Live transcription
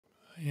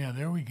Yeah,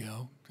 there we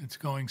go. It's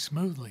going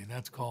smoothly.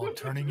 That's called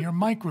turning your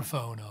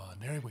microphone on.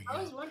 There we I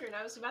go. was wondering.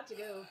 I was about to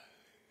go.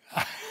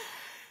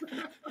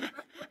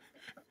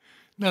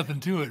 Nothing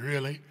to it,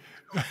 really.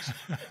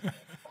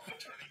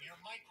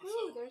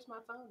 Ooh, there's my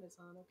phone. It's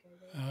on. Okay,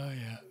 there. Oh,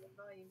 yeah. Turn the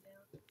volume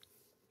down.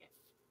 Okay.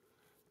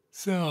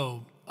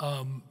 So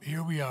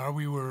here we are.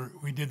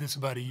 We did this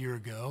about a year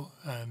ago,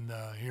 and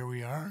here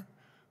we are,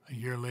 a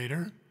year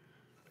later,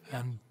 Yep.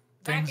 and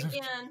Back things have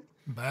again.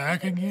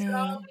 back Thinking this would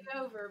all again. be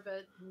over,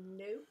 but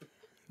nope.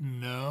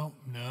 No,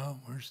 no,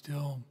 we're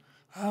still.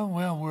 Oh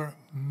well, we're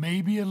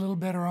maybe a little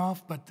better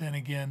off, but then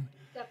again,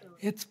 Definitely.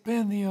 it's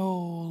been the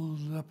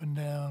old up and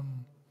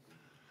down.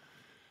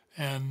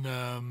 And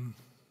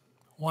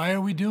why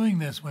are we doing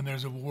this when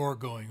there's a war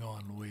going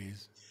on,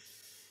 Louise?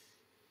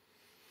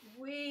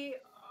 We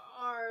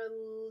are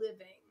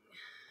living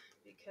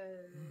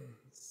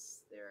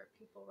because there are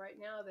people right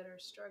now that are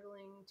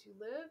struggling to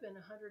live, and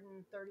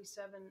 137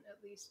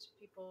 at least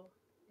people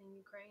in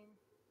Ukraine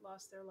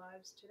lost their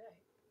lives today,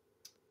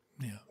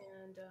 Yeah,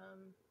 and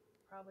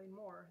probably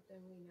more than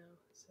we know.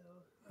 So,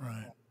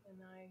 right. and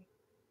I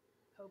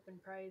hope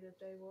and pray that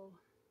they will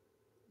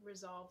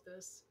resolve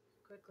this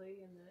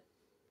quickly and that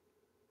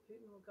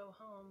Putin will go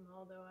home.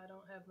 Although I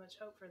don't have much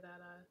hope for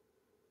that,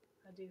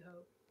 I do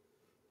hope.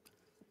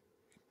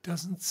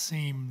 Doesn't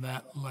seem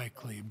that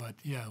likely, but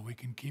yeah, we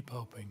can keep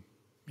hoping.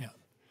 Yeah.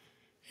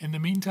 In the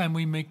meantime,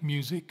 we make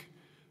music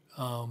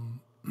and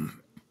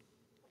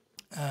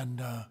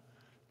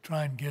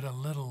try and get a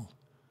little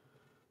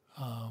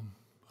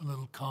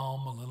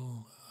calm, a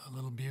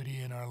little beauty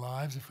in our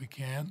lives if we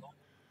can.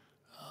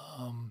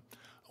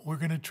 We're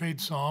going to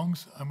trade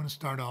songs. I'm going to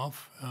start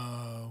off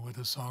with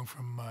a song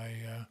from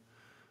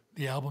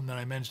the album that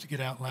I managed to get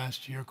out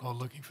last year called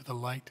 "Looking for the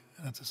Light."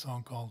 And that's a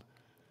song called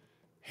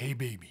 "Hey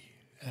Baby,"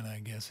 and I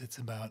guess it's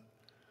about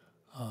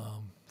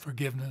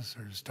forgiveness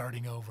or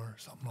starting over,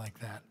 something like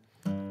that.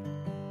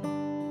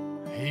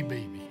 Hey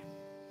Baby,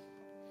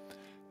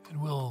 and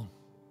we'll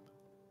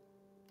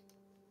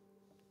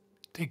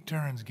take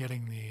turns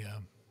getting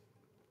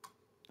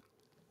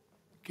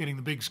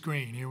the big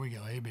screen. Here we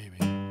go. Hey Baby.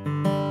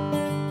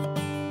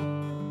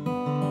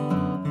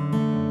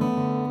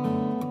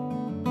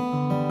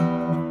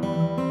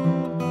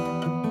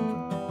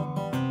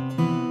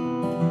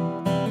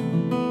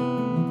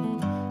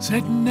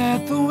 Sitting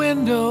at the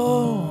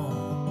window,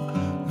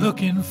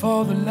 looking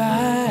for the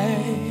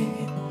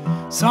light.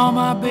 Saw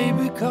my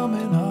baby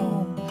coming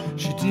home,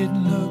 she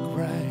didn't look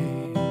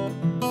right.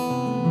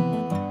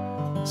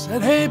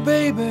 Said, hey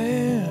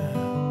baby,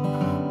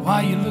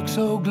 why you look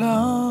so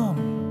glum?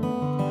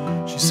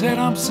 She said,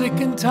 I'm sick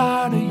and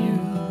tired of you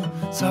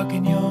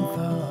sucking your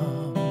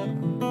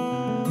thumb.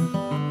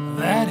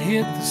 That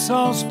hit the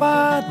soft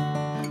spot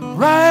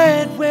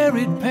right where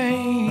it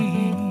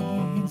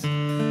pains.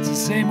 It's the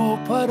same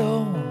old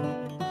puddle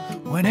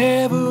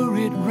whenever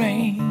it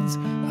rains.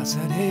 I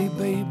said, hey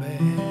baby,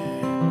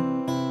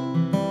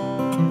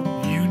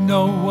 you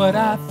know what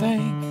I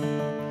think.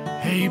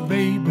 Hey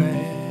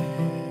baby,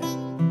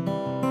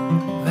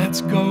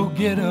 let's go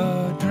get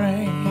a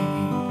drink.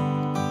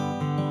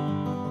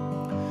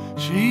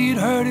 She'd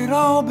heard it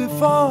all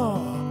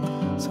before.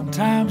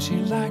 Sometimes she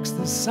likes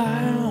the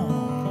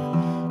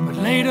sound, but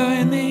later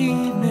in the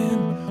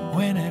evening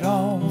when it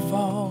all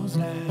falls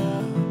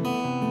down,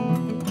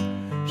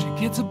 she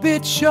gets a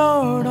bit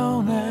short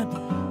on that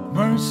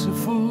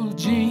merciful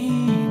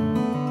gene.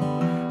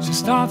 She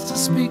starts to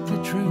speak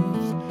the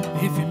truth,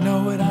 if you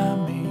know what I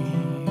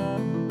mean.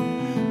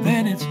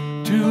 Then it's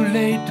too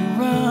late to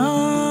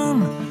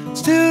run,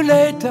 it's too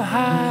late to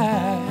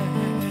hide.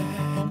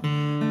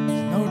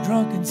 There's no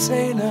drunken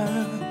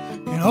sailor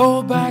can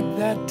hold back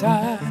that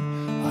tide.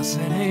 I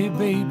said, hey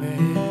baby,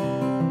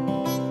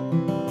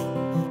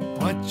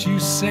 what you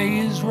say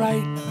is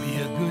right, be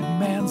a good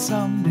man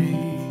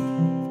someday.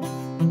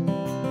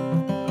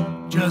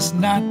 Just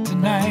not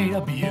tonight,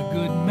 I'll be a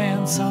good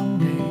man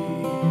someday.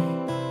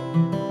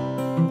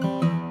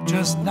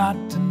 Just not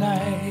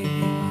tonight.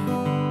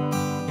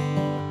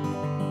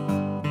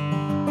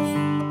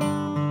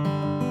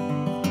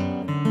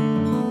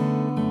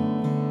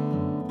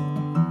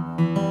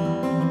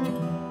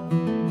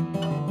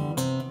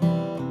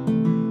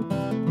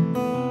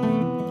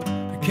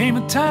 There came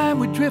a time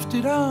we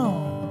drifted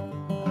on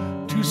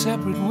two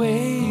separate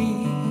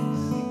ways.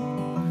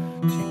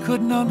 She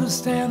couldn't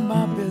understand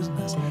my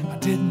business, I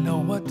didn't know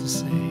what to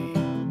say.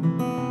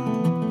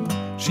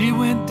 She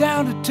went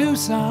down to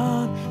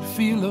Tucson to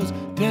feel those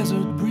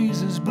desert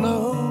breezes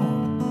blow.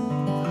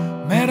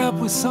 Met up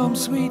with some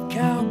sweet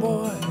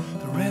cowboy,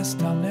 the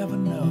rest I'll never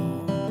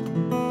know.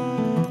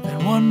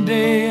 Then one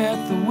day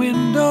at the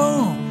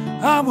window,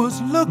 I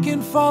was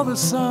looking for the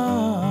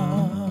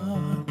sun.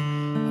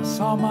 I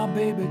saw my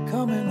baby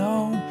coming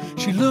home,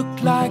 she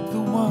looked like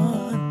the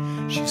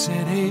one. She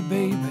said, hey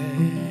baby,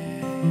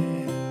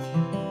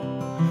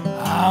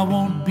 I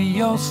won't be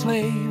your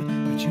slave,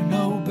 but you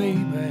know baby,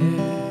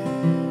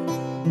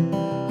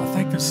 I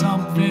think there's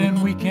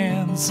something we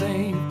can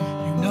save,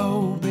 you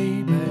know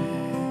baby,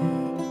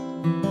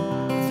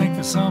 I think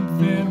there's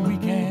something we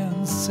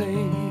can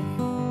say.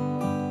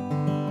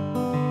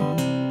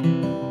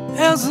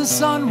 As the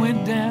sun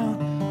went down,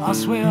 I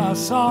swear I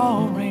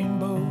saw a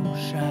rainbow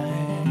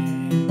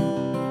shine.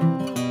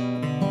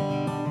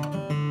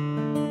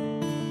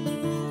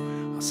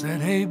 I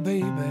said, hey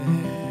baby,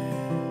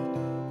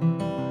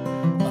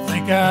 I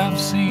think I've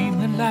seen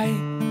the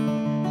light.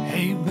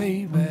 Hey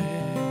baby,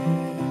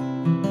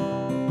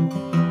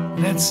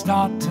 let's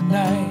start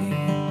tonight.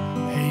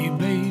 Hey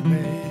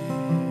baby,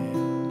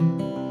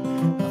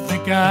 I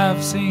think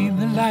I've seen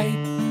the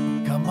light.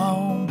 Come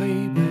on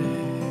baby,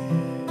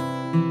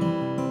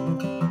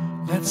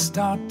 let's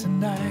start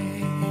tonight.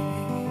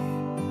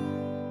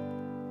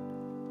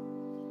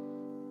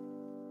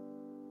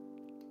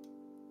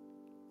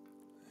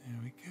 There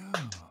we go.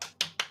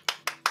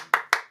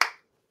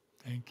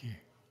 Thank you.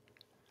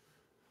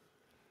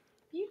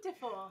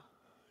 Beautiful.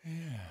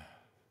 Yeah.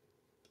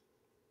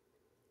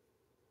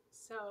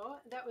 So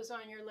that was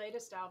on your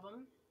latest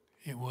album.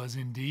 It was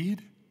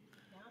indeed.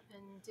 Yeah.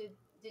 And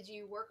did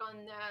you work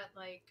on that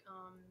like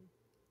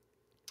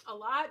a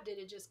lot? Did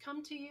it just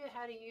come to you?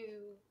 How do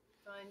you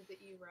find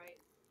that you write?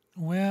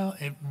 Well,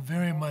 it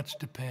very much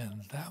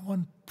depends. That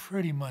one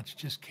pretty much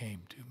just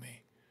came to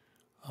me.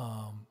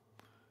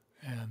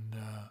 And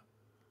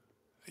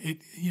it,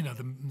 you know,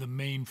 the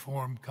main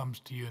form comes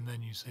to you, and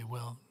then you say,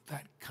 well,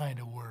 that kind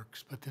of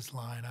works, but this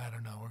line, I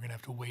don't know, we're going to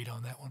have to wait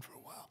on that one for a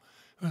while.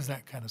 It was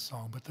that kind of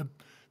song, but the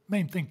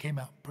main thing came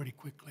out pretty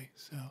quickly.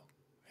 So,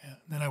 yeah. And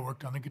then I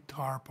worked on the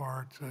guitar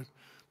part, so it'd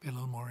be a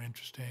little more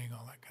interesting,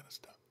 all that kind of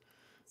stuff.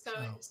 So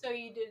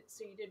you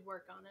did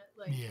work on it,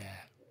 like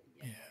Yeah.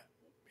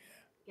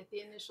 Get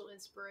the initial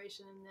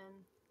inspiration, and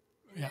then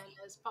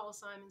as Paul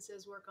Simon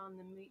says, work on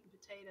the meat and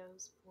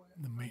potatoes for it.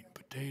 The meat and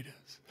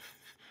potatoes.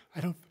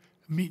 I don't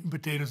meat and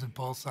potatoes and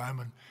Paul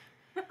Simon.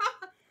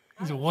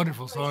 He's a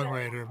wonderful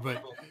songwriter,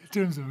 but in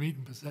terms of meat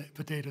and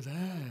potatoes, I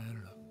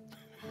don't know.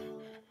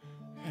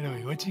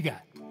 Anyway, what you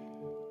got?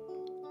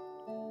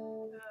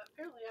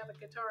 Apparently, I have a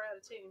guitar out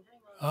of tune.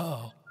 Hang on. Uh-oh. I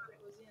thought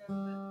it was in,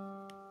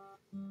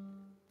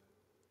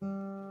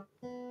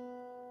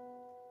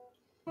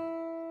 but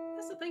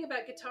that's the thing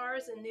about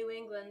guitars in New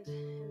England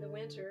in the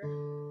winter.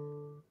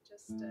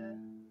 Just the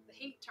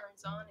heat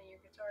turns on and your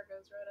guitar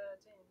goes right out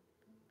of tune.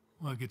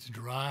 Well, it gets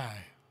dry.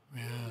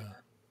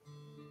 Yeah.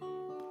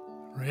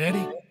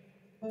 Ready?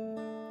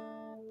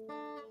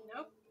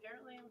 Nope.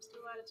 Apparently, I'm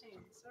still out of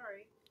tune.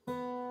 Sorry.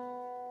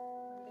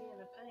 I'm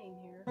being a pain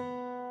here.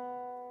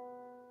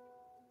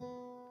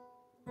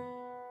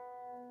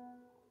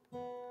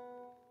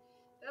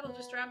 That'll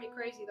just drive me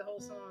crazy the whole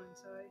song,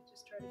 so I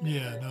just try to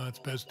Yeah, no, it's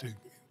best to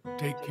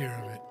take care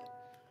of it.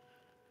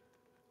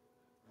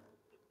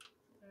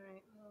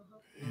 Alright, well,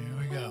 Here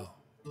we go.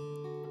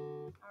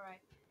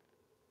 alright.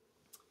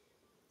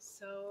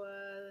 So,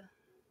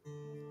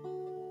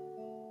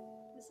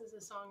 this is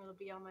a song that'll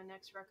be on my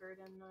next record,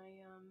 and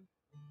I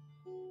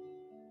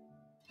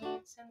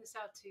send this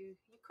out to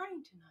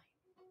Ukraine tonight.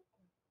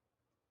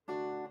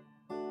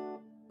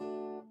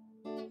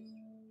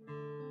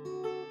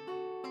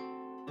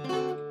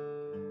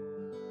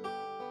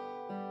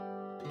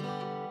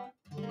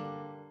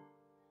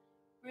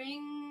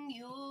 Bring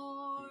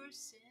your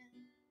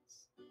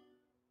sins,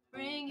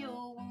 bring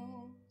your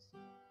wounds,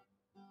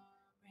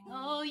 bring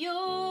all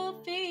your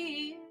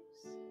fears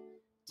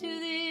to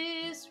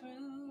this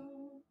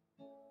room.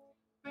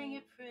 Bring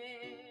your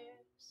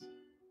prayers,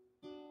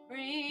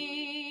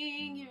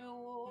 bring your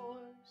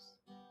wars.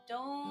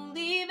 Don't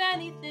leave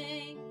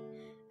anything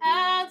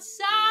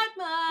outside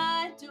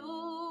my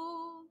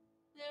door.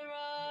 There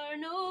are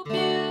no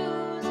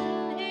pews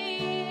in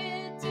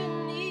here to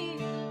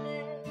kneel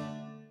in.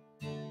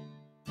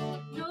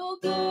 No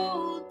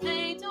gold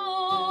plate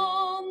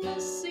on the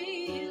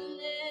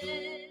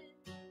ceiling.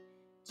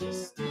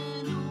 Just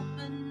an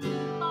open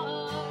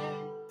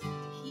heart to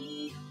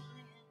heal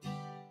in.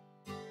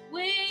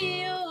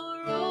 We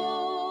are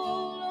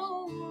all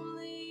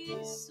lonely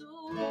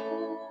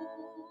souls.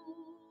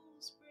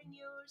 Bring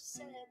your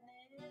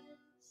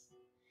sadness,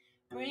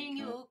 bring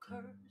your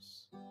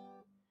curse.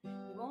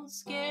 You won't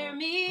scare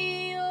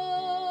me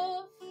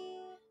off.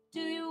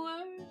 Do your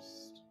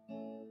worst.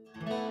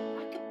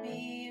 I could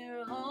be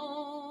your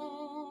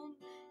home,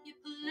 your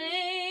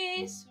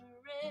place of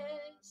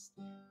rest.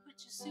 Put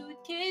your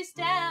suitcase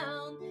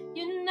down.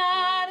 You're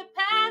not a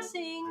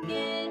passing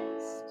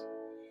guest.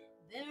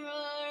 There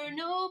are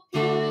no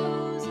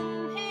pews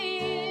in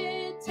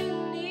here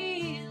to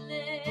kneel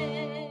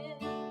in.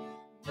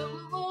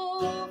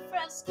 No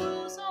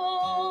frescoes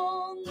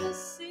on the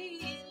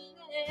ceiling.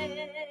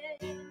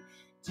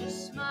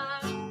 Just my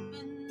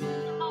open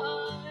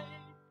heart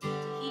to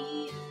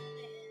heal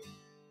in.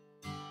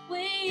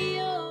 We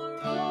are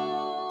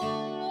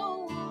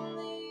all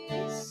lonely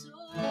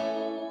souls.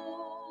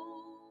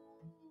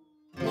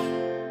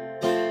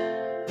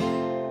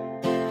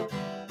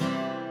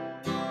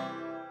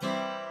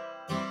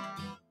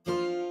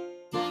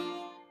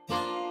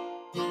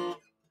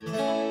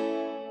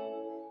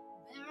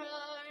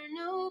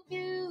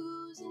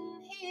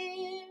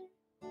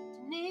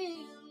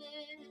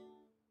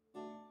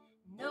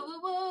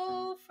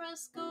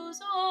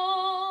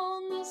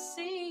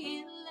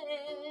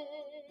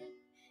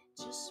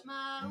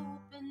 my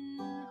open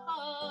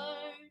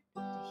heart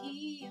to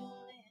heal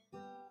in.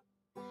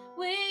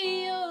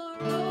 We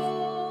are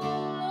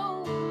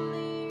all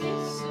lonely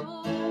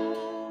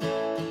souls.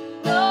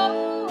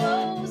 No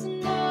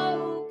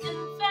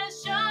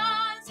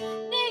confessions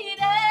needed,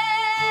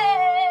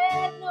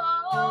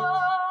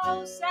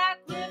 no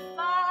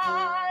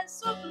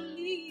sacrifice or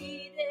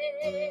pleading.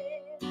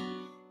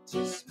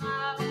 Just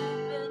my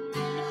open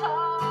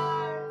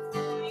heart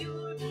for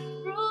your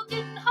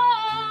broken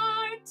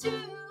heart to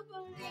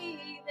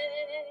believe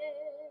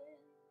it.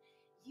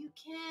 You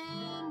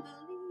can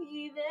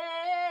believe it.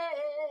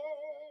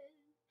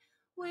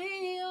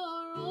 We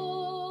are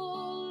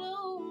all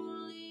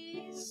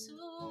lonely souls.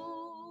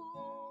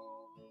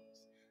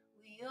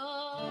 We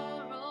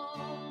are all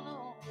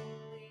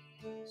lonely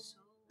souls.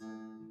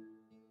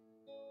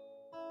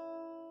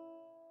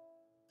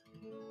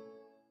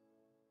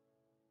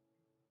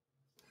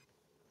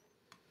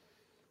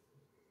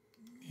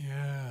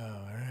 Yeah,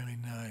 really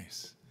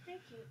nice.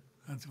 Thank you.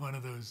 That's one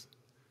of those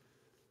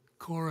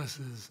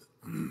choruses.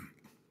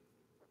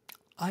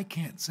 I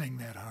can't sing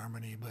that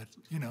harmony, but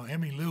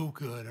Emmy Lou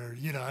could, or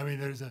I mean,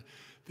 there's a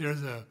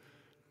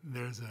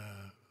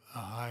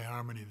high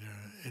harmony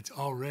there. It's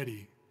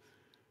already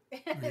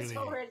It's really,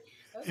 already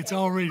okay. it's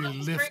already I'll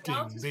lifting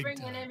just big bring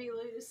in time. Emmy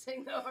Lou to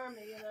sing the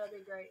harmony, and that'd be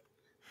great.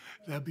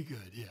 That'd be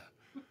good, yeah.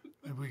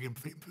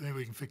 Maybe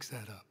we can fix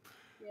that up.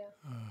 Yeah.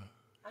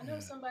 I know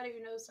somebody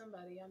who knows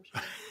somebody, I'm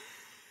sure.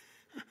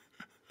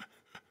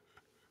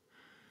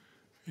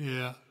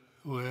 Yeah,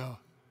 well,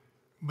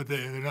 but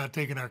they're not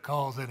taking our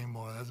calls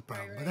anymore. That's a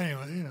problem. Right. But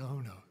anyway,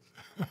 who knows?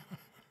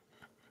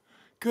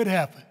 Could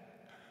happen.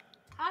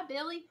 Hi,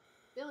 Billy.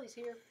 Billy's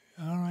here.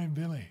 All right,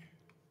 Billy.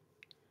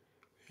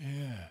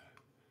 Yeah.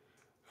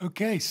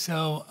 Okay,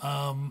 so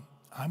I'm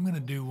going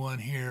to do one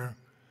here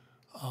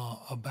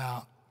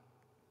about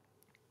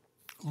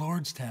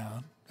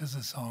Lordstown. This is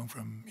a song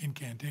from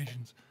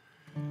Incantations.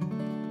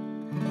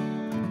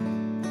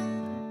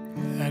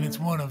 And it's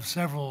one of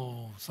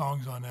several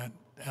songs on that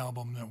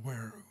album that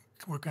were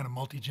kind of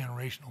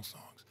multi-generational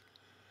songs.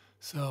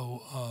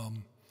 So,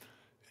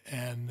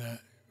 in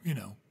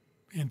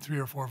 3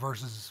 or 4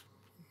 verses,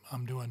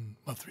 I'm doing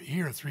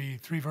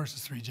three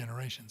verses, 3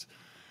 generations.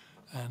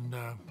 And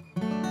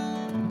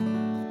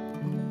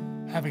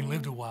having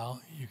lived a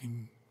while,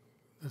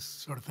 this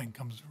sort of thing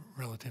comes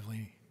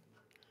relatively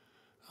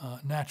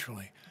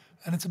naturally.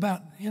 And it's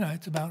about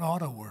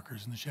auto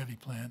workers in the Chevy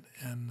plant.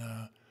 And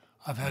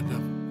I've had the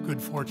good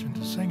fortune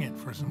to sing it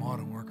for some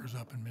auto workers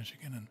up in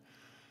Michigan, and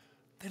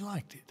they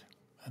liked it.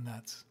 And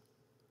that's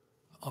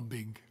a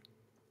big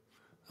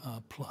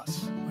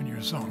plus when you're a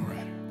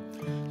songwriter.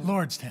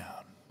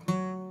 Lordstown.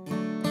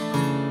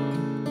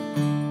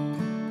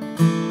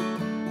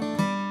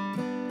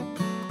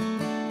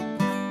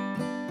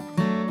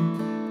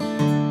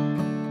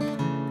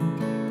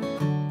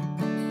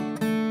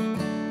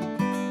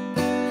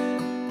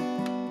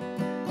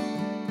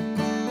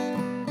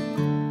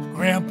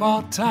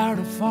 Grandpa tired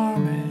of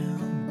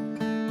farming,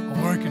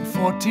 working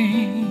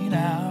 14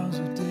 hours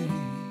a day.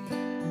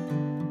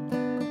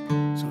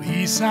 So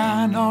he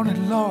signed on at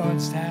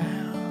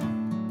Lordstown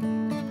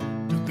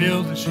to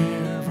build a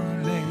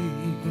Chevrolet.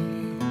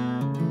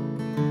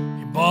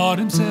 He bought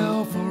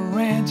himself a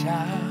ranch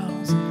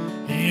house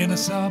in a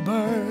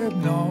suburb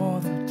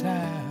north of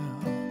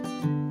town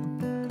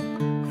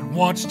and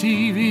watched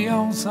TV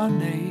on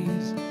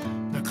Sundays,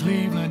 the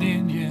Cleveland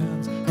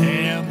Indians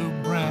and the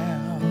Browns.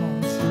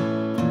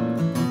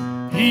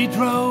 He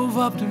drove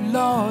up to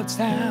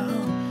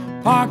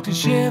Lordstown, parked a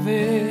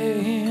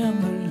Chevy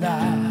in the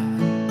lot,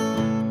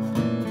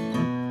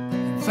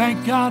 and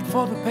thank God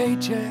for the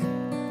paycheck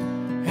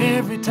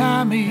every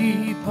time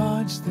he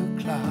punched the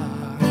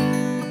clock.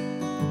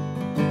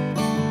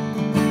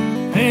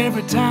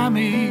 Every time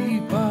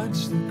he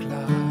punched the clock.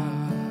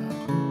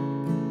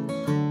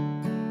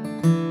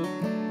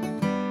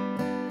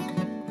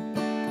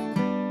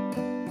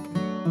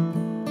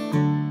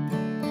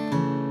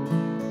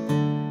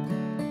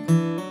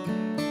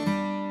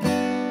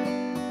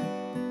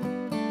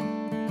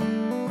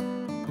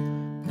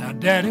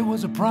 Daddy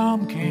was a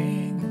prom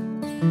king.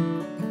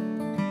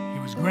 He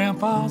was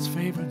Grandpa's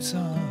favorite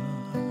son.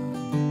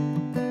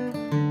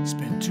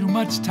 Spent too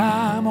much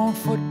time on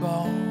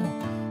football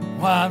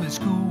while his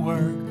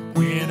schoolwork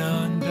went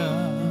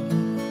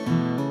undone.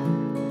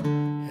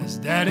 His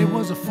daddy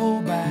was a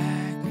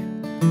fullback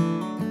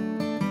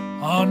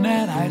on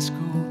that high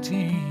school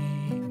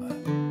team,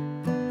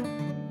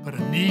 but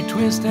a knee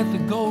twist at the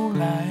goal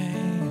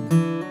line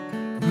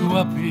blew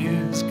up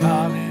his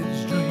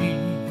college dream.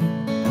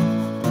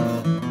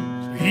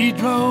 He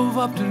drove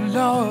up to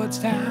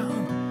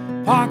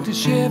Lordstown, parked a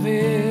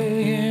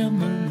Chevy in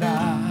the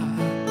lot,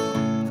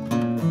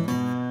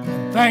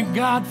 and thank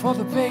God for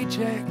the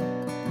paycheck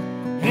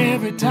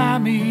every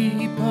time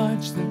he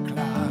punched the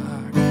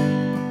clock.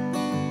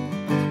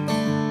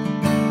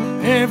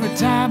 Every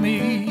time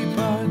he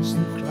punched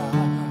the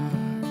clock.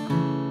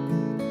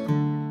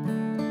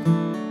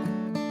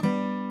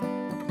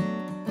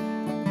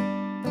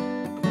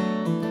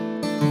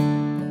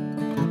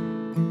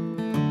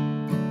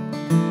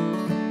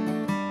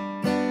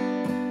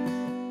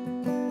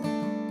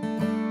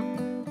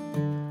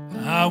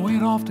 I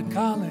went off to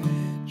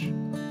college,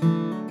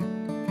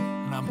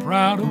 and I'm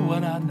proud of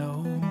what I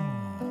know.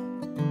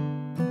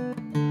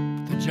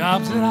 But the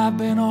jobs that I've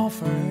been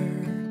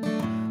offered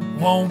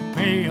won't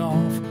pay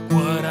off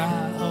what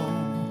I owe.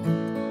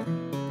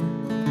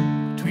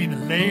 Between the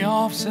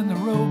layoffs and the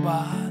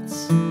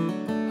robots,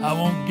 I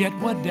won't get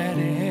what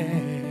Daddy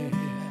had.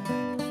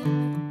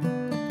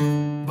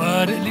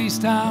 But at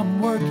least I'm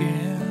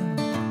working,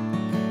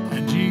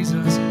 and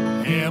Jesus,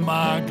 am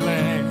I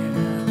glad.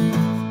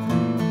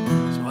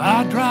 So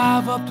I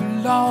drive up to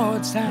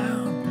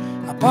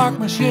Lordstown, I park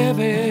my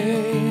Chevy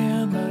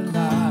in the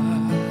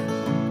lot.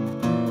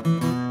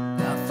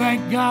 I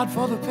thank God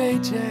for the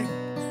paycheck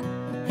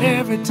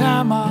every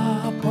time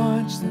I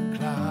punch the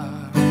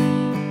clock.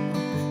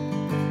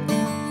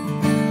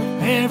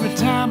 Every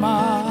time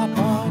I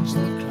punch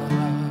the clock.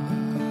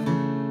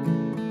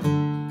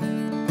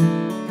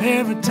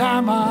 Every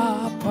time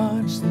I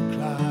punch the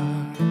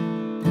clock.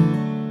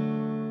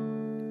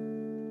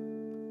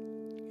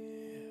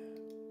 Yeah.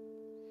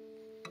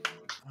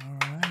 All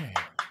right.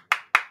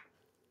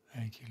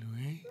 Thank you,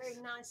 Louise. Very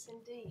nice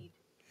indeed.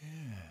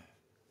 Yeah.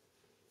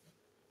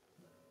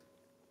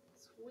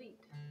 Sweet.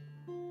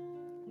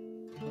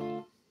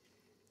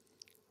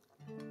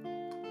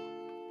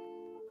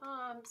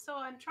 So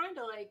I'm trying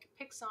to like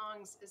pick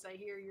songs as I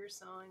hear your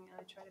song.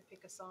 I try to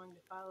pick a song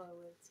to follow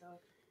with. So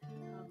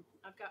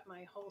I've got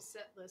my whole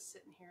set list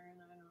sitting here,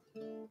 and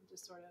I'm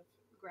just sort of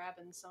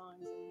grabbing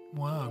songs. And,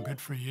 Wow, good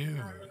for you.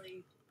 Not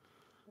really.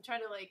 I'm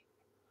trying to like,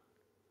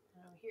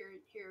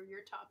 hear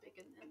your topic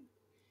and then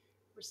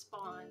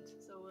respond.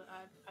 So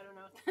I don't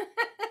know.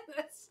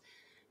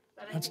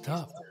 That's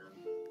tough.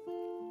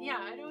 Yeah,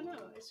 I don't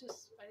know. It's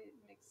just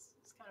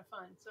it's kind of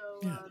fun.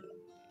 So Yeah.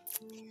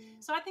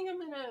 so I think I'm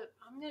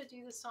gonna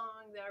do the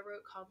song that I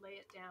wrote called "Lay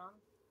It Down."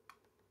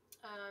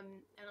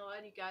 And a lot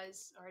of you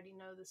guys already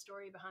know the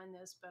story behind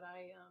this, but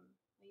I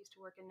used to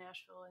work in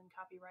Nashville in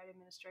copyright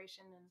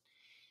administration,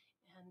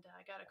 and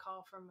I got a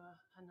call from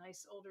a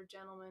nice older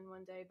gentleman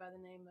one day by the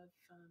name of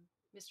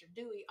Mr.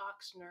 Dewey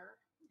Oxner,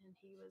 and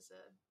he was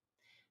a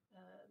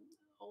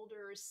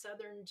older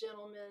Southern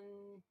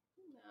gentleman,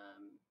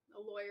 a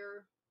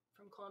lawyer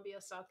from Columbia,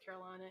 South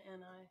Carolina,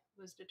 and I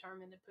was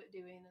determined to put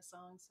Dewey in a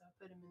song, so I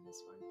put him in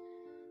this one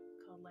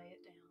called "Lay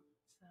It Down."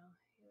 So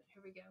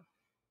here we go.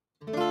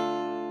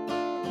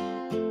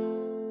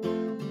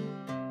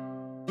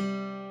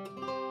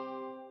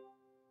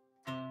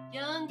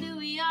 Young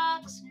Dewey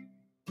Oxner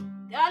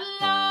got a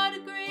law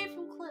degree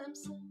from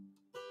Clemson,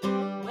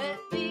 wet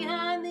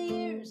behind the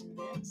ears and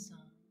then some.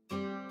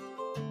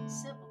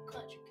 Simple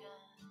country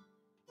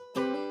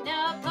guy,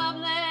 now a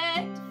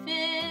public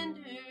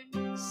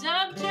defender,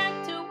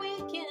 subject to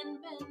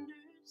weekend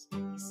benders.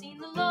 He's seen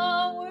the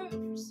law work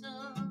for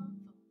some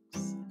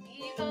folks,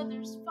 leave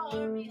others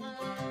far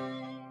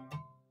behind.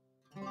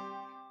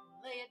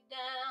 Lay it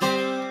down,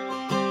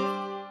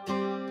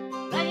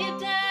 lay it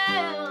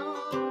down.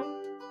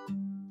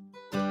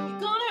 You're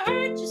gonna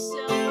hurt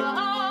yourself by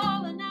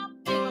hauling out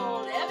big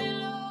old heavy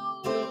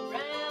load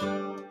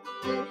around.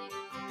 Let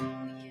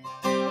it go,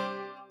 yeah.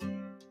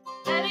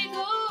 Let it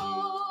go.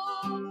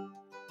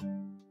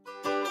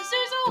 'Cause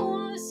there's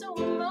only so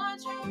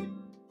much hurt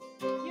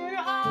your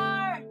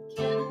heart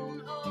can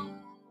hold.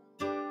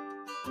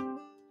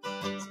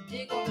 So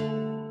dig a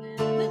hole in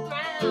the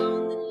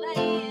ground and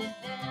lay it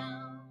down.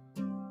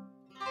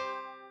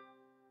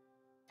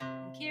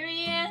 And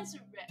Carrie Ann's a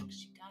wreck.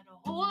 She got a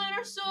hole in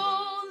her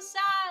soul the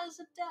size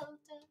of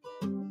Delta.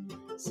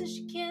 Says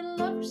she can't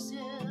love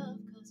herself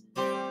 'cause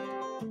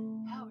of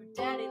how her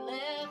daddy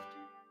left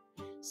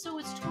her. So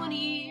it's 20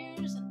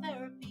 years of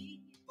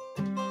therapy,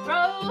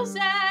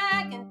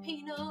 Prozac and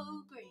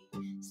Pinot Gris,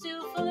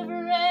 still full of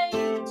rage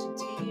and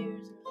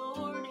tears. And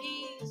Lord,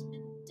 he's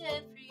been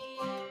dead for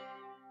years.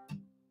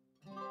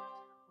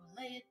 Well,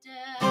 lay it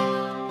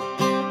down,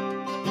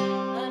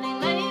 honey,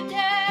 lay it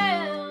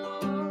down.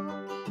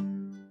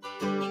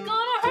 You're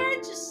gonna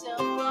hurt yourself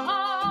for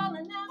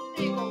hauling that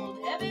big old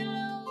heavy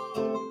load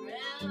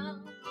around.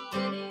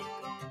 Let it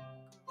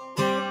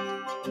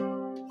go,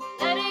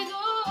 let it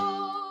go.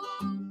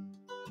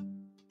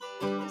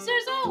 'Cause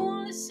there's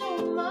only so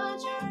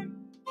much hurt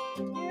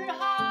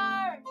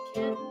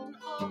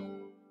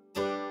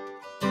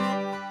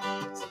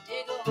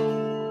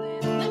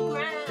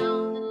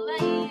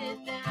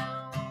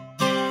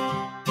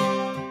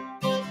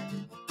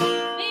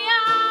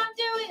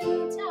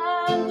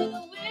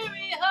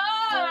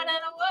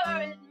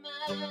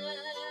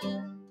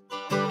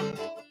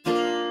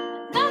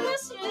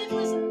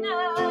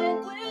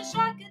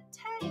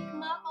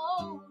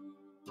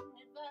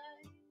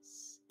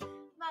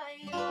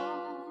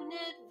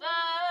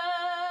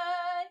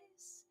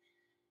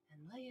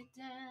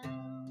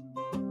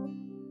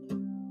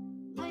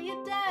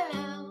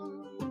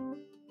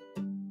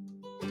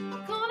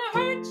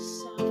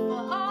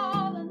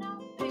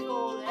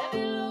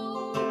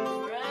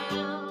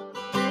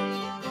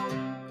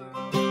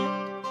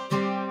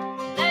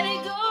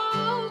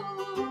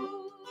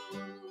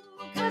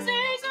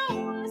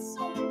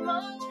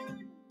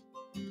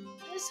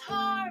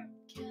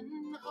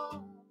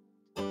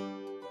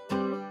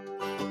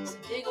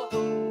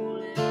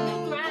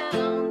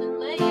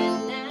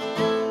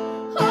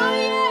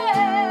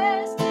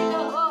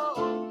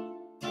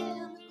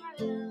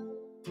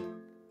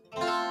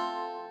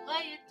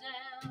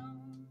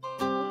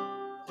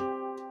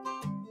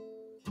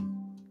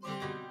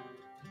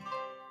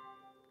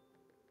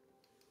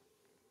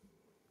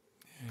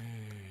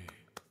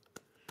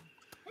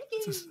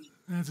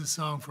That's a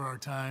song for our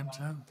times,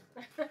 huh?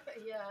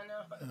 Yeah, I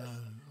know.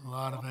 A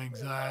lot of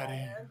anxiety.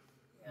 Man.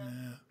 Yeah.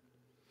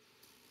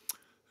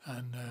 Yeah.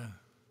 And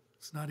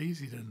it's not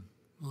easy to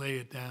lay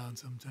it down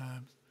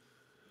sometimes.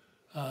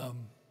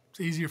 It's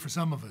easier for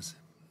some of us.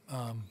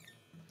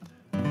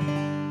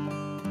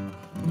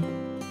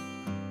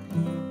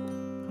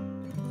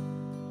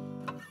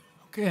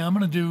 Okay, I'm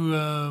gonna do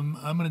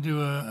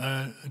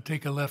a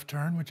take a left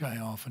turn, which I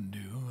often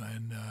do,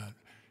 and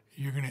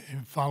you're gonna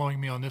following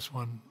me on this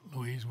one,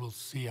 Louise. We'll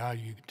see how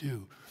you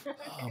do,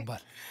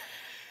 but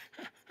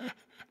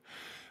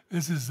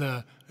this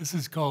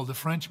is called the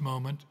French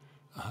Moment,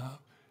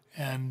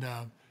 and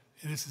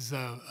this is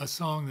a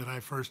song that I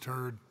first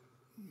heard.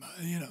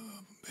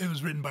 It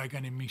was written by a guy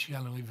named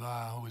Michel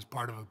Rivard, who was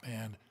part of a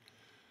band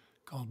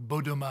called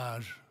Beau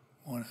Dommage,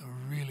 one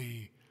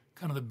really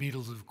kind of the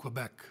Beatles of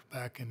Quebec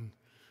back in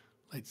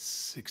late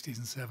 60s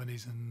and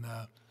 70s,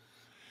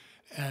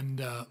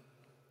 and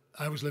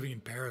I was living in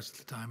Paris at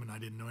the time, and I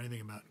didn't know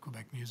anything about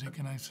Quebec music,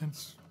 and I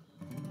since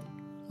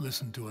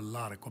listened to a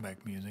lot of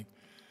Quebec music,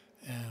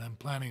 and I'm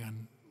planning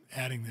on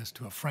adding this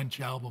to a French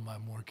album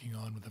I'm working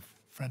on with a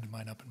friend of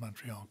mine up in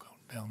Montreal called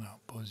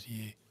Bernard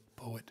Posier,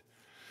 poet.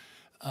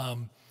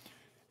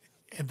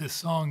 And this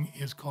song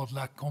is called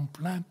La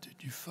Complainte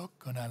du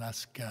Phoque en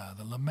Alaska,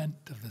 the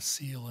lament of the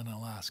seal in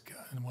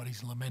Alaska. And what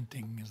he's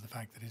lamenting is the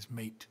fact that his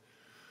mate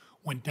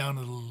went down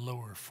to the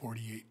lower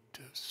 48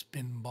 to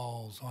spin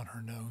balls on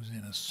her nose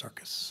in a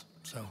circus.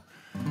 So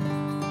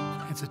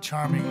it's a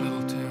charming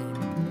little tune.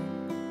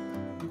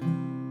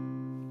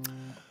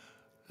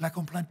 La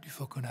Complainte du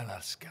Phoque en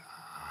Alaska.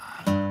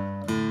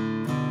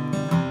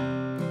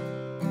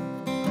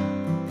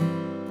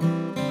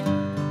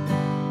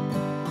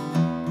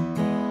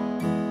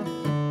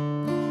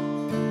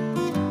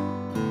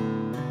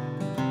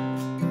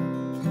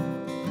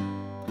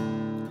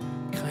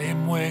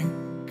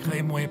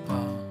 Crée-moi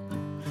pas,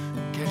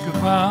 quelque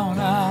part en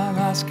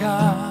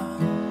Alaska,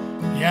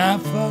 y a un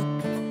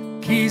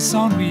phoque qui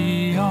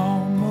s'ennuie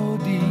en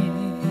maudit.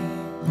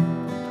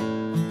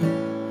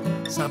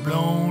 Sa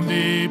blonde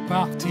est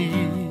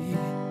partie,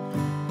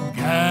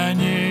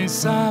 gagner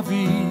sa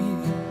vie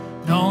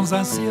dans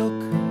un cirque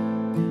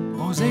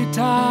aux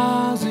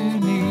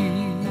États-Unis.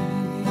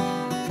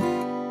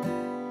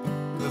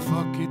 Le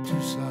phoque est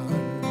tout seul,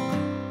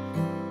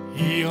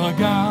 il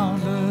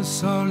regarde le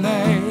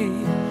soleil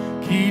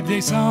qui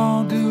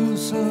descend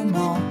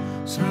doucement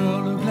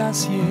sur le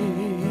glacier.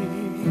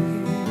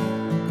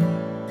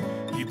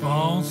 Il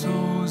pense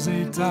aux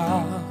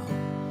États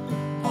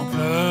en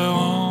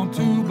pleurant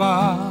tout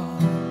bas.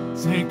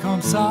 C'est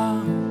comme ça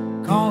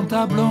quand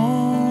ta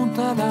blonde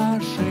t'a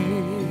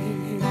lâché.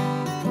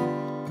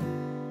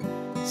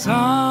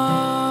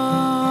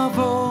 Ça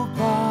vaut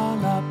pas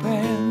la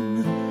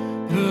peine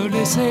de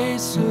laisser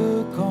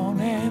ce qu'on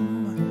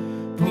aime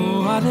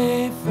pour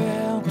aller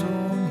faire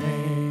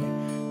tourner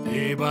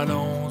des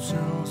ballons sur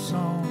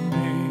son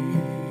nez.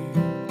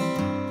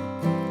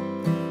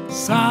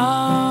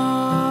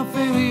 Ça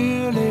fait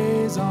rire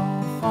les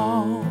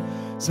enfants,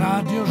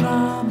 ça dure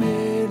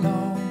jamais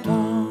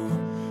longtemps,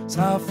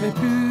 ça fait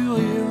plus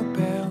rire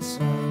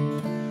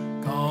personne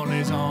quand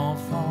les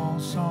enfants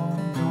sont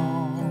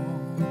grands.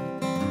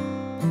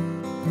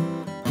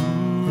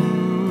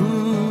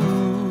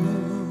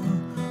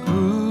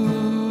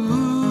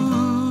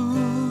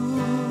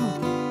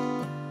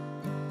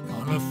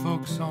 Quand le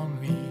phoque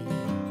s'ennuie,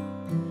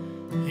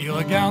 il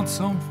regarde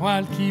son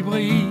poil qui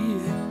brille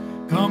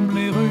comme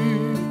les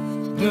rues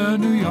de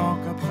New York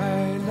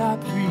après la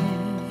pluie.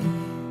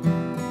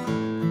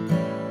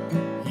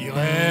 Il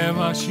rêve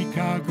à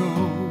Chicago,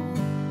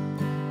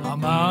 à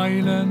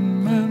Marilyn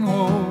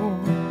Monroe.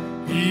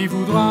 Il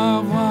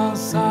voudra voir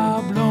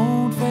sa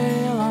blonde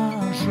faire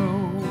un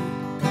show.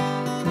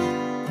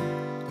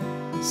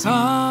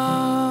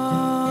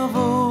 Ça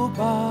vaut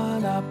pas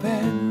la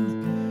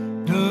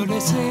peine de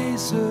laisser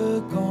ce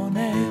qu'on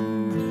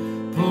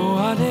aime pour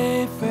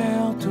aller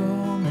faire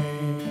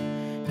tourner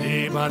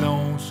des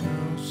ballons sur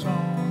son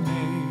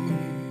nez.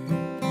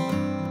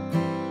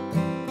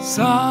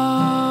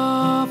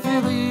 Ça fait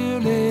rire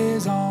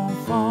les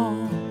enfants,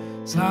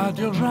 ça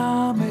dure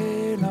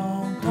jamais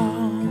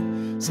longtemps,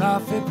 ça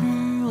fait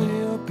plus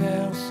rire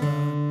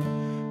personne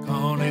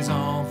quand les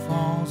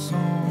enfants sont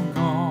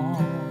grands.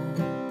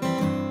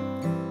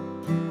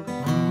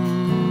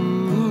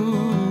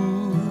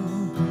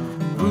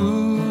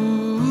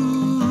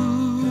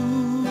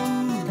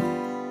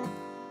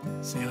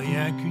 C'est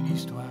rien qu'une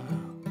histoire,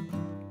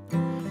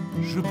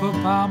 je peux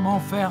pas m'en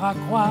faire à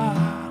croire,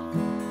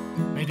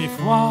 mais des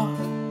fois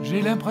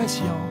j'ai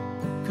l'impression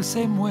que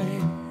c'est moi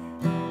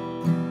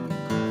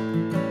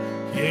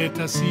qui est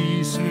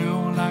assis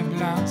sur la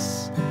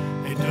glace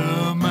et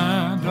deux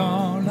mains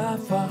dans la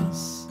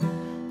face.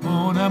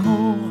 Mon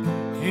amour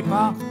est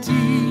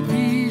parti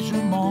puis je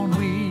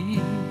m'ennuie.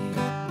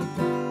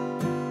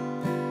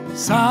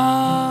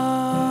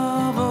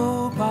 Ça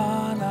vaut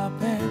pas la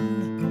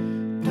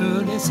peine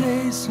de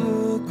laisser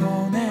ce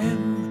qu'on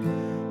aime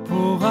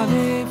pour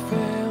aller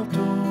faire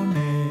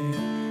tourner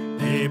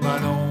des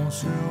ballons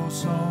sur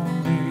son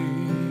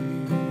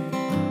lit.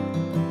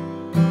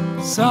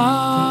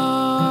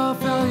 Ça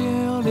fait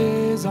rire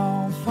les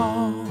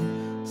enfants,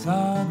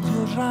 ça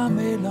dure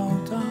jamais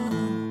longtemps,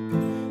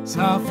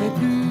 ça fait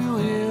plus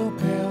rire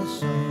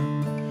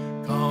personne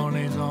quand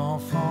les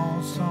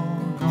enfants sont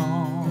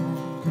grands.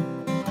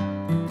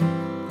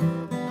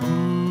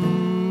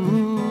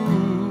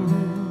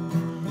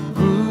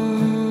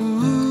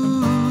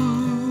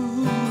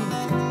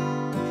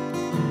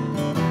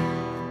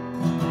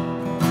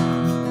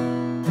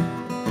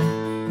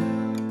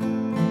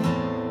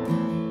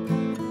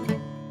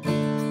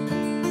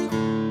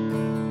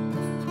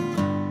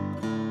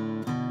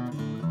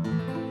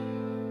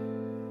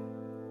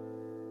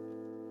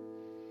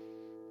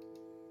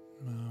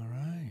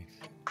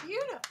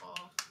 Beautiful.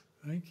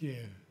 Thank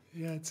you.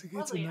 Yeah, it's a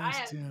Lovely. I nice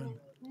had tune.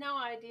 no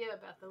idea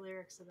about the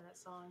lyrics of that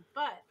song,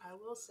 but I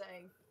will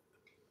say,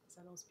 because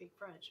I don't speak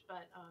French,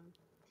 but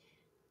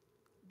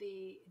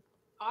the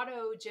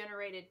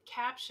auto-generated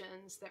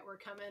captions that were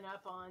coming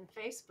up on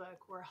Facebook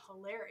were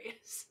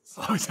hilarious.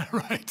 So, Oh, is that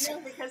right?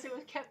 because it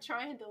was kept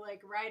trying to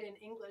like write in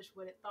English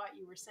what it thought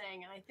you were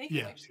saying, and I think it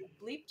Yeah. actually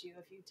bleeped you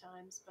a few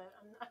times, but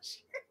I'm not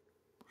sure.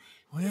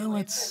 Well, Anyway,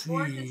 let's it's a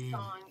gorgeous see.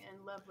 song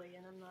and lovely,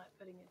 and I'm not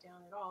putting it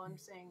down at all. I'm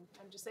just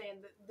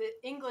saying that the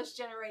English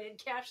generated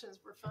captions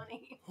were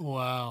funny.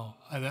 Wow,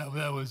 that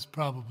was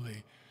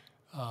probably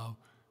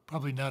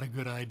not a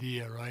good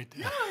idea, right?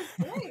 No, it's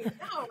great.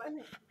 No, I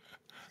mean,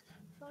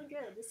 it's all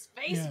good. It's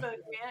Yeah. Facebook,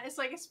 man. It's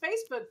like it's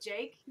Facebook,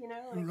 Jake. You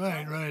know,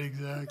 like Right,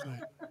 exactly.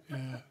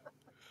 Yeah.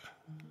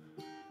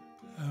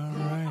 All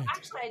right.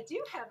 Actually, I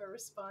do have a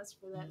response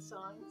for that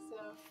song. So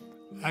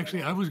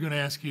Actually, I was going to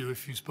ask you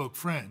if you spoke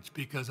French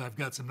because I've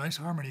got some nice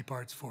harmony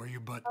parts for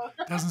you, but Oh.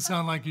 doesn't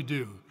sound like you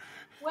do.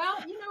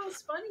 Well,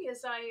 what's funny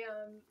is I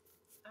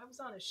was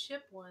on a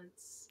ship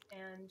once,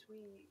 and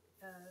we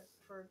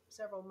for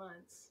several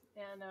months,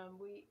 and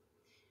we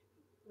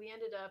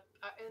ended up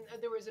and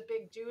there was a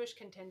big Jewish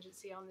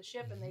contingency on the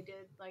ship, and they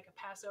did like a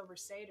Passover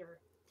Seder,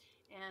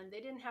 and they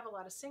didn't have a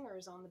lot of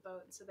singers on the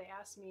boat, and so they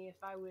asked me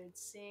if I would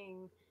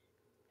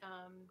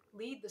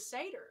lead the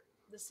Seder,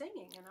 the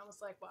singing, and I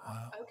was like, well,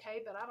 Wow.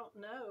 okay, but I don't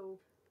know.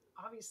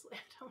 Obviously, I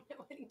don't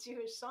know any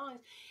Jewish songs.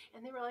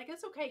 And they were like,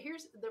 it's okay.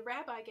 Here's the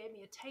rabbi gave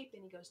me a tape,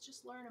 and he goes,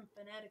 just learn them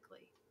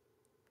phonetically.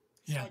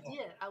 So Yeah. I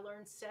did. I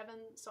learned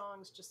 7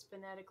 songs just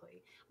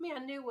phonetically. I mean, I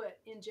knew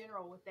in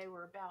general what they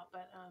were about,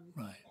 but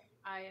Right.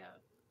 I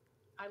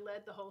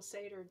led the whole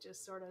Seder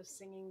just sort of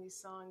singing these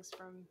songs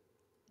from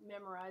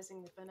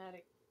memorizing the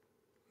phonetic.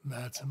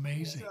 That's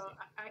amazing. So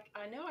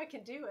I know I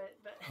can do it,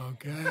 but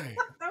Okay.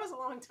 that was a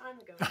long time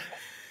ago.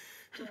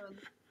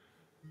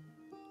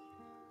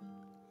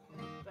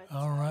 But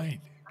All right.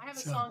 I have a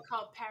song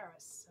called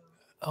Paris. So.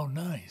 Oh,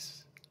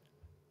 nice.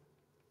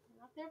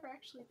 I've never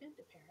actually been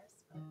to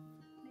Paris, but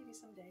maybe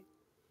someday.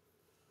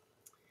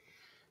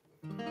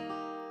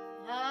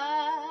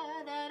 La,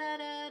 da, da,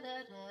 da,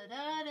 da,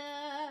 da, da,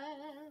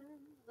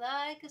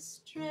 like a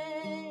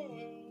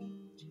stranger,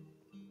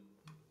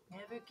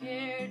 never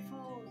cared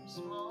for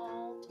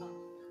small talk.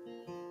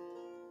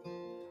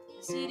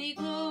 The city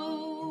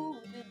grew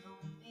below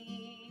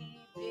me,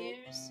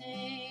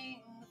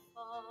 piercing the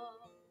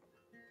fog.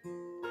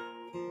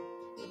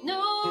 With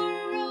no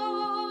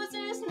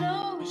roses,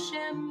 no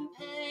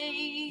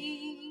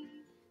champagne,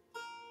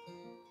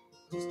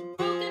 just a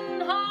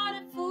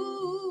broken-hearted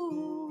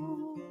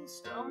fool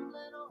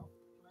stumbling off the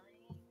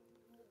plane.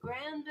 The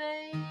grand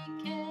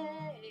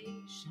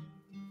vacation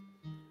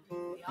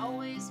we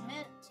always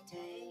meant to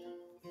take,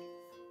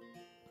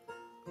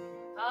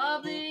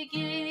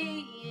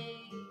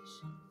 obligations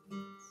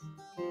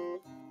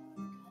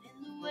got in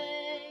the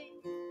way.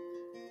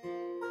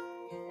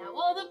 Now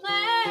all the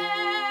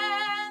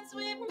plans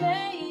we've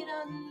made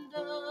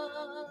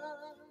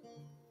undone,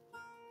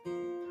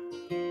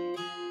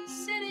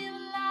 city of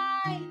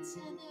lights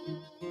and a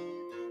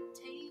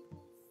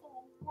table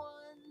for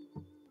one,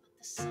 but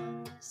the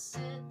sun is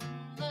setting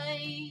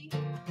late.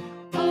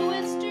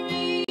 Poets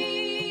dream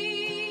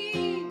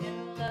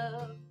and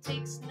love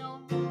takes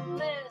no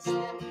less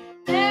than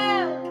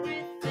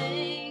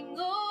everything.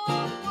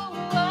 Oh,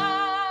 I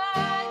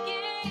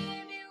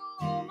gave you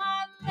all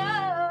my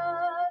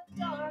love,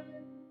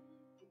 darling.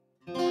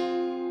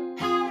 But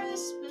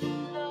Paris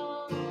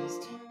belongs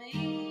to me.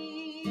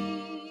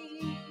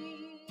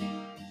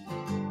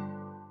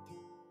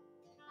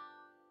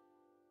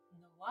 And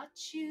the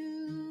watch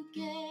you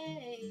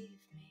gave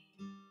me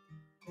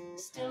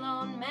is still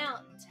on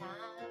mountain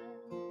time.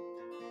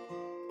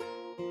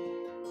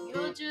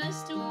 You're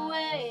just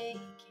awake,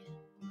 and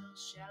well,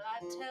 shall I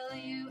tell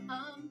you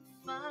I'm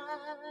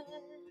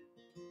fine?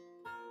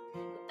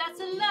 But that's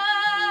a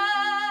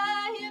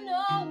lie,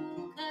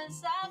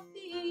 'cause I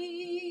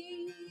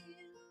feel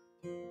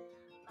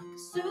like a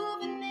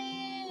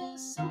souvenir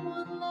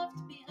someone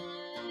left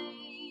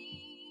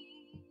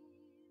behind.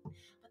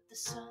 But the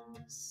sun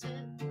is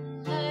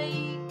setting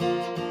late.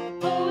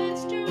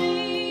 Poets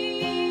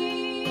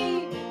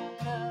dream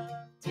and love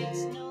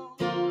takes no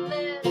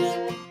less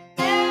than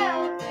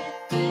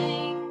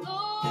everything.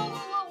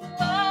 Oh,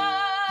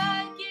 I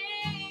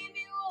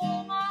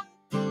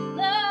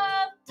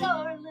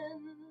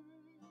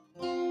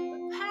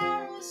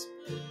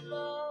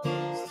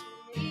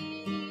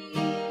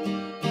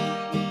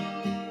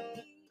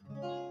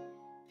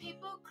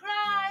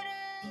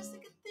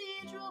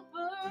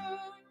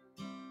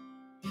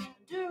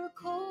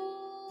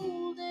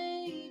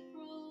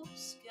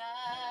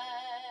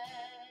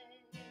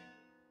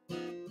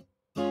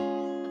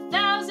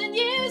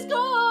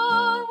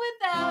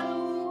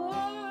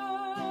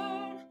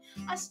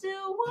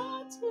still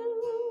want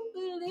to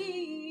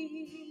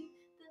believe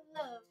that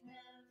love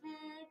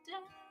never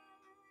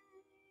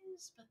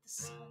dies, but the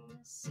sun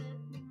is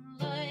setting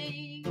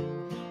like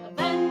a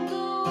Van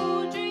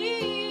Gogh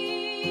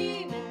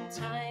dream, and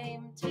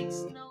time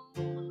takes no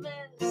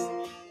less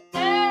than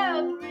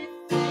everything.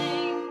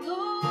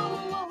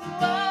 Oh,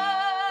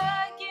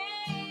 I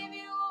gave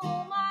you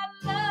all my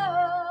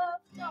love,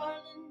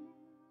 darling,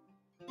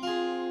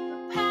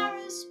 but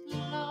Paris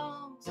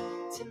belongs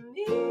to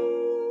me.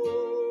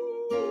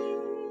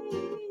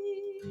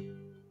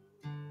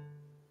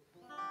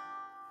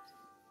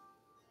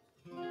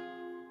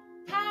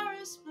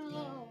 Paris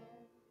belongs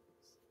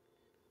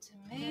to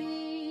me.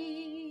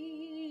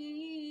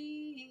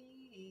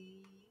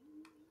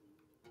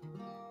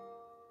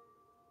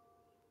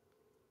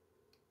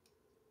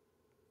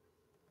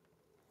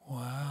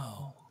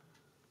 Wow,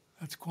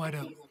 that's quite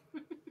a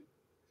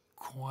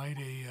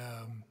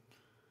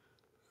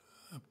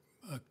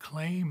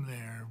claim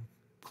there,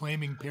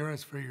 claiming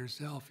Paris for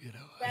yourself. You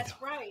know. That's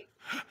right.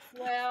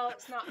 Well,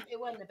 it's not. It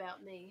wasn't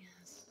about me.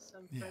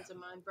 Some Yeah. friends of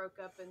mine broke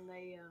up, and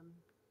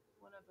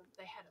one of them,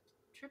 they had a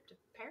trip to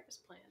Paris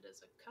planned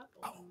as a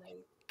couple, Oh, and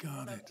they got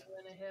one of it. them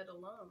went ahead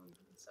alone.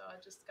 So I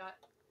just got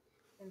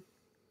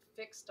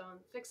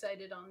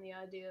fixated on the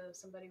idea of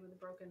somebody with a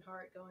broken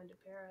heart going to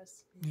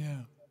Paris.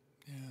 Yeah,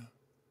 yeah.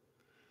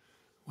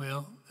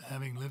 Well,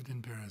 having lived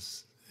in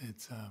Paris,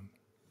 it's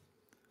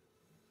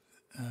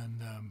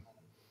and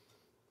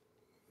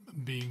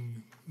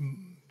being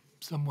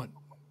somewhat,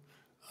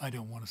 I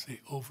don't want to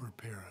say over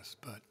Paris,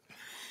 but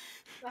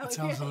Oh, it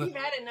sounds yeah, a you've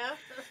little, had enough.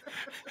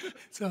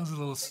 it sounds a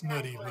little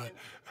snooty, Had but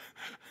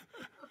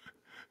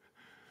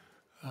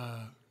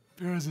one.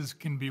 Paris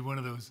can be one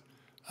of those.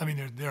 I mean,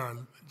 there are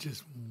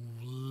just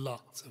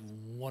lots of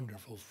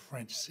wonderful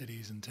French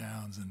cities and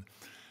towns, and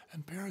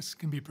Paris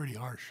can be pretty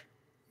harsh,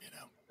 you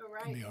know. Oh, Can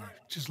right. be Yeah. harsh,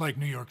 just like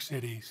New York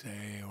City,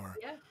 say,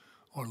 Yeah.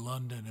 or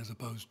London, as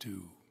opposed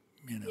to,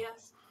 you know,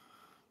 Yes.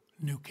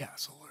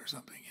 Newcastle or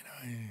something. You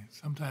know,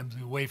 sometimes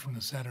away from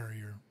the center,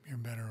 you're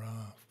better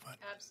off.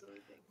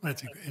 Absolutely.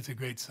 But it's a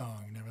great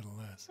song,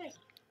 nevertheless. Thank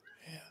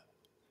Yeah.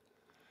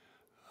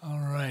 All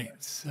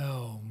right,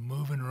 so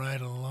moving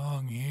right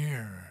along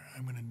here,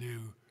 I'm going to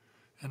do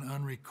an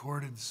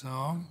unrecorded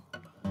song.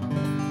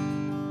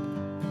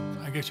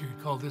 I guess you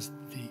could call this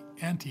the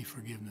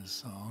anti-forgiveness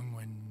song,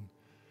 when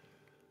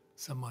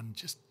someone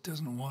just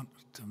doesn't want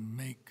to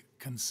make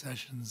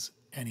concessions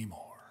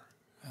anymore.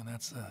 And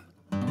that's the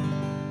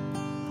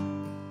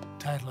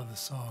title of the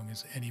song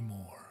is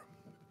Anymore.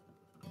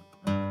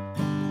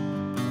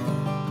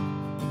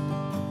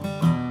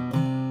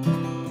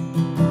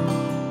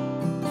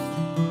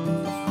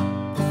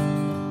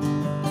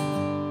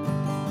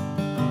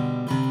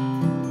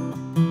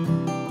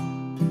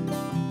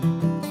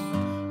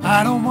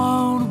 I don't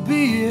want to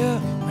be here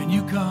when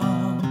you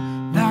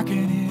come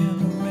knocking in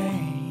the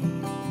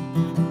rain.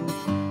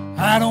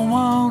 I don't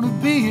want to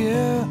be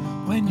here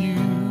when you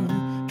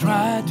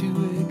try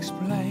to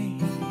explain.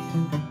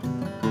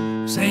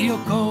 Say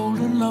you're cold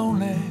and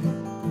lonely,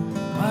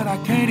 but I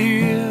can't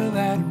hear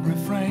that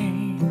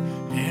refrain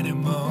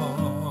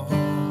anymore.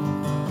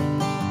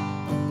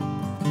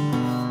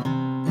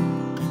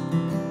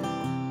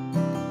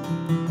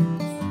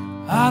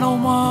 I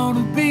don't want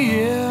to be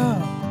here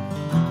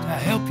to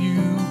help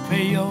you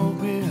pay your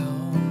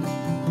bills.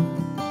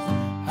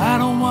 I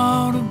don't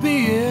want to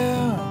be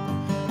here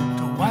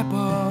to wipe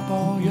up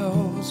all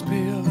your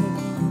spills.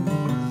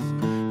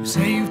 You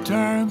say you've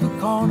turned the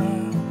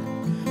corner,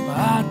 but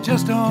I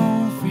just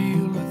don't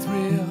feel the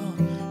thrill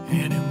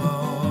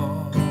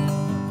anymore.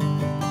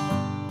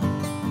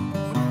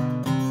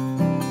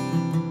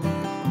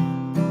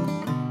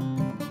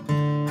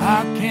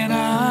 How can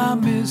I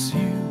miss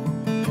you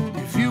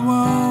if you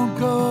won't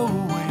go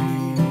away?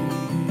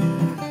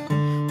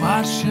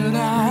 Why should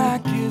I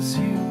kiss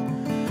you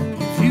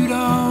if you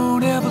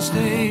don't ever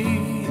stay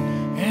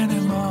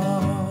anymore?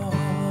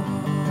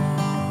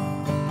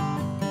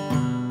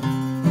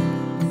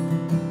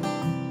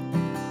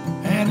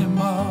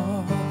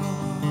 Anymore.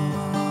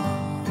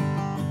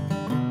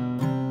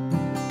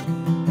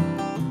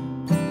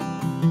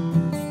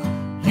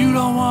 You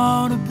don't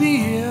want to be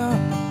here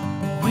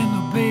when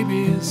the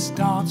baby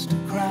starts to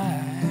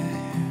cry.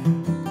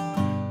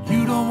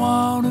 You don't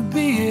want to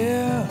be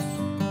here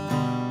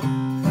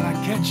when I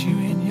catch you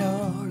in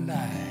your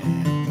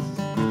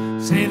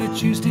lies. Say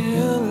that you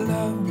still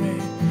love me,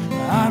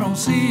 but I don't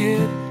see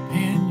it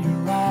in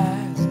your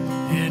eyes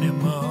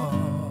anymore.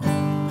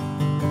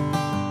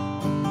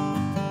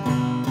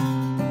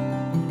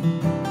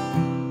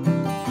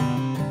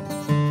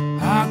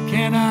 How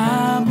can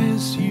I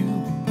miss you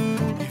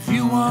if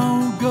you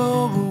won't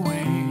go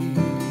away?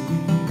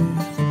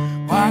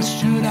 Why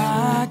should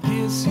I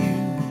kiss you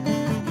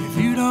if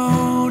you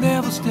don't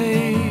ever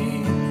stay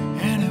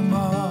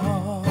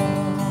anymore?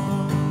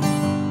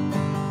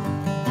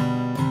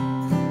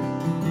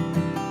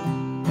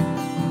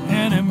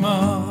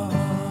 Anymore.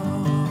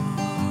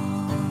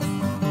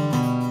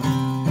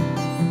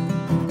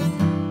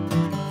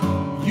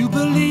 You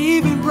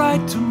believe in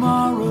bright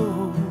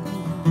tomorrow,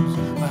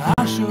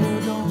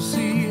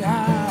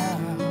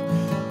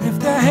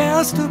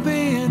 must have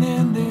been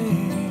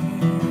ending.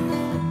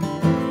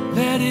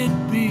 Let it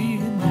be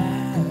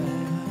now.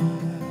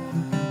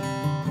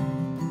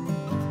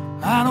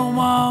 I don't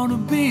want to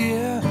be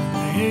here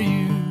to hear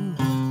you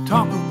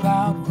talk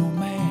about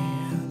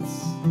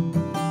romance.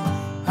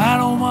 I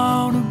don't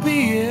want to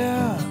be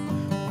here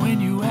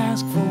when you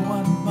ask for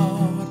one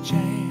more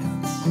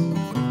chance.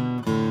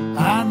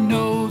 I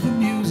know the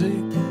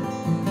music,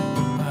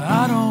 but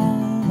I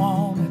don't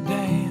want to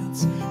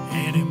dance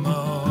anymore.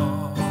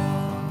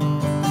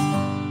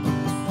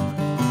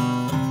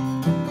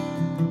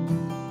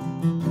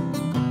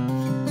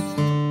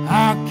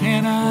 How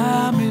can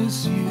I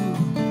miss you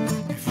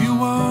if you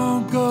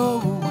won't go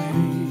away?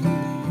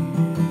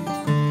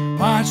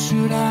 Why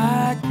should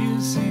I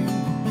kiss you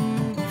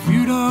if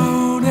you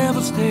don't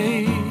ever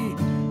stay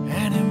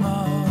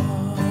anymore?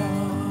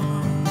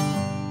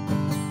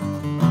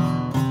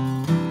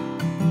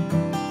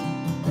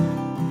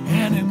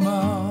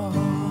 Anymore.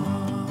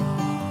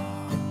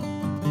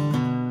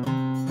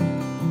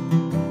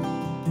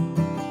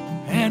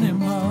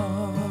 Anymore.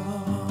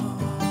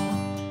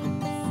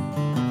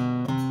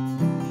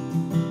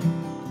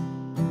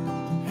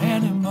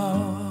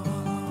 Anymore.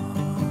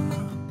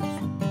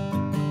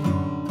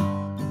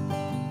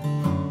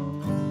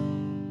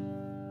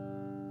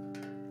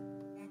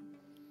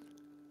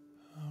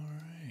 All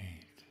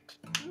right.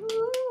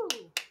 Woo!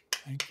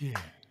 Thank you.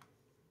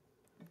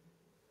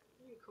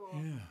 Very cool.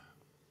 Yeah.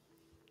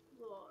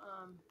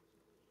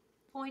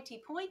 Little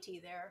pointy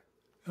there.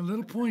 A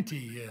little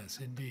pointy, yes,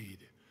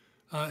 indeed.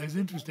 It's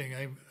interesting.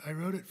 I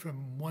wrote it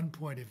from one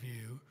point of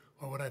view,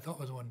 or what I thought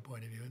was one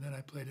point of view, and then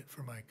I played it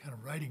for my kind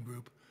of writing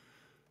group,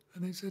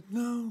 and they said,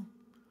 no,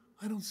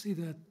 I don't see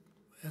that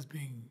as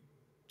being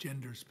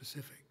gender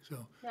specific.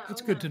 So No,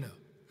 that's no. good to know.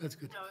 That's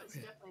good to No, know. it's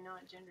Yeah. definitely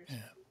not gender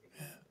Yeah. specific.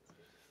 Yeah.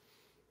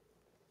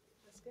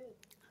 That's good.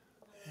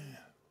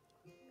 Yeah.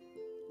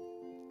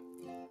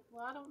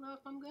 Well, I don't know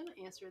if I'm going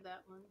to answer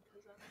that one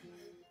because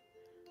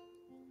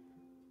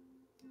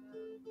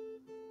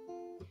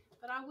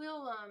but I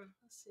will.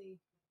 Let's see.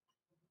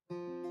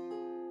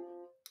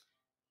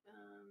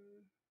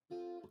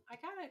 I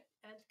got a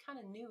kind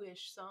of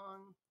newish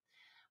song.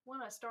 One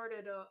I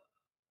started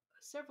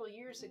several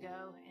years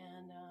ago,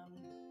 and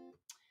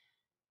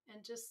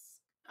just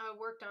I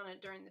worked on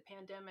it during the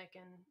pandemic,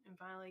 and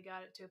finally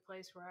got it to a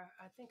place where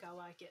I think I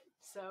like it.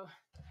 So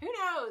who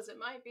knows? It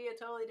might be a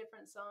totally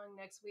different song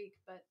next week,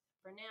 but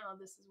for now,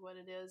 this is what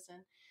it is.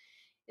 And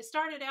it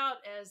started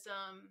out as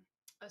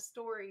a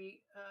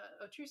story,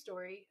 a true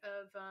story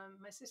of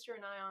my sister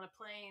and I on a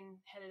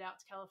plane headed out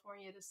to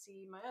California to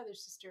see my other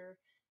sister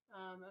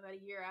about a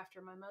year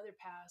after my mother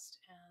passed.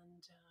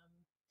 And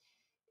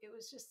it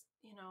was just,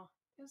 it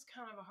was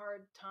kind of a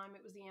hard time.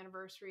 It was the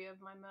anniversary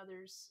of my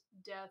mother's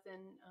death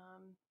and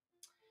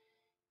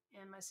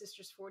my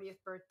sister's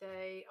 40th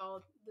birthday,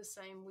 all the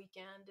same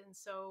weekend. And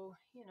so,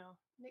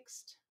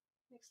 mixed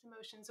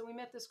emotions. And we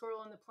met this girl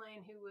on the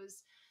plane who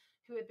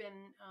had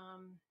been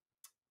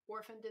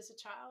orphaned as a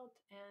child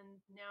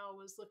and now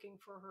was looking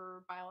for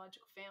her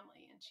biological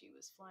family. And she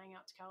was flying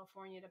out to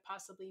California to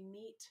possibly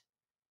meet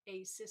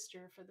a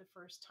sister for the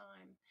first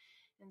time.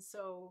 And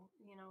so,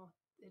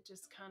 it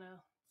just kind of,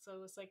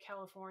 so it's like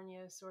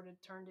California sort of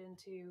turned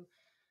into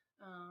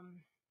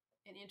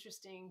an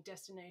interesting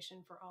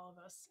destination for all of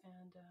us.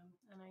 And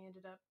I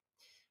ended up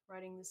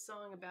writing this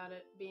song about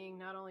it being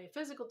not only a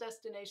physical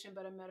destination,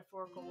 but a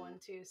metaphorical one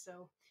too.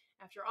 So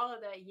after all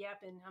of that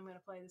yapping, I'm going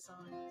to play the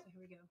song. So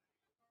here we go.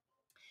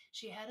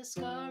 She had a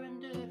scar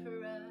under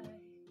her eye,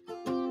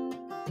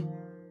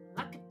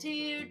 like a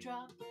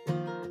teardrop,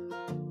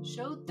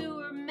 showed through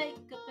her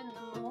makeup in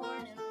the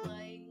morning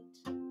light.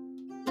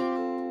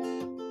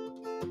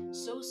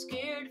 So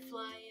scared of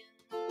flying,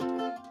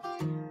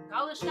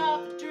 polished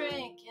off a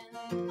drink and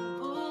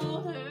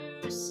pulled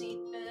her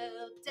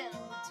seatbelt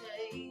down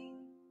tight.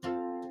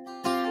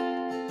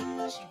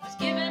 She was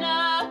given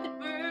up at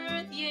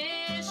birth,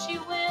 yeah, she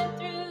went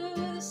through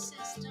the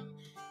system.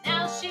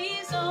 Now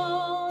she's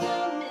on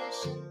a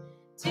mission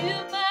to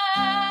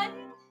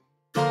find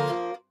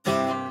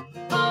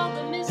all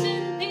the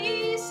missing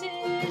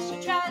pieces. She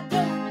tried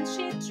dope and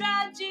she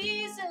tried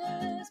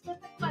Jesus, but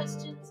the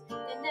questions,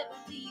 they never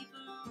leave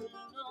her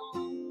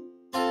alone.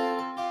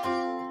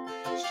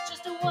 She's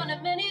just one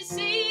of many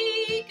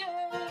seekers,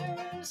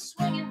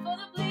 swinging for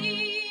the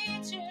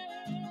bleachers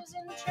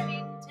in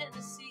trading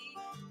Tennessee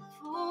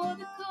for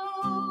the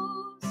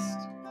coast.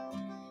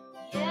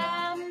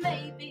 Yeah,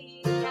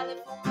 maybe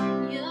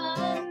California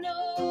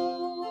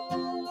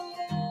knows.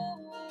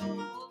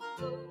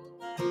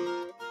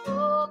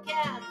 Oh,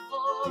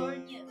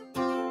 California.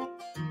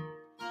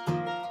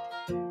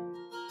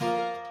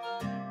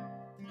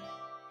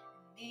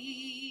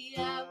 Me, I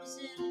was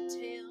in a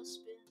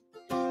tailspin.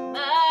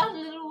 My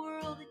little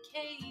world had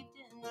caved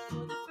in.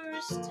 For the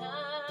first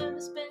time, I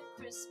spent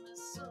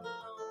Christmas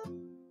alone.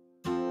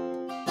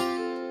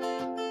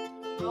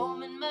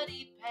 Roaming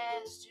muddy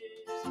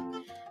pastures,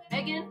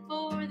 begging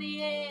for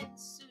the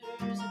answers,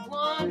 and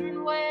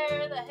wondering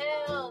where the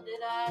hell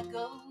did I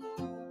go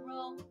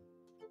wrong.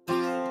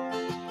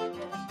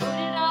 And I put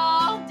it all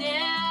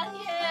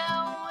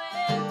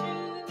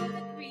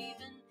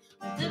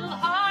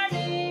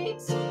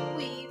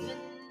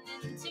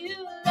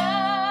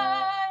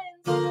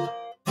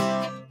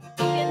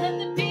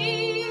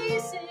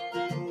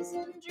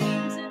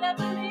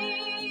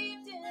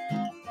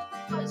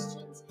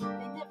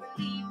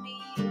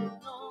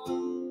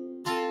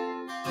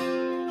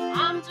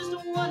just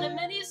one of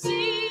many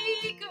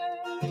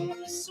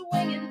seekers,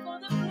 swinging for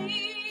the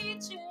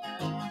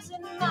bleachers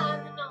and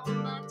mining all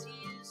my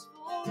tears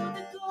for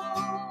the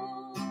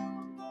gold.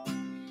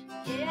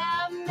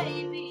 Yeah,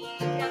 maybe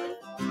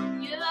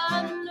California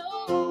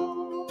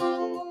knows.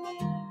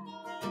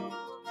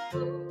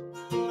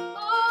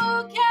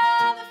 Oh,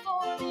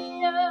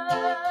 California.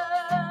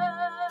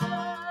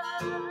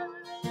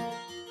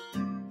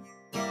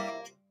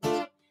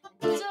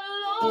 It's a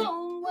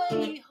long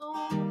way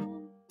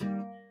home.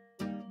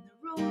 The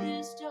road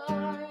is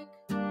dark,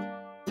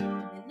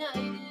 the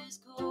night is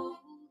cold.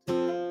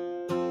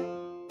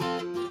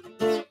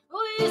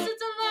 Oh yes,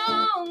 it's a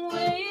long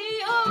way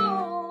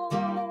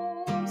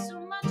home. So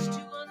much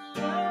to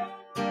unlearn,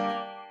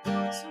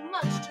 so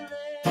much to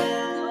let go.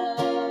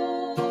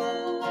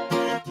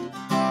 And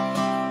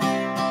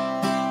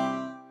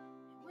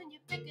when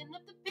you're picking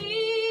up the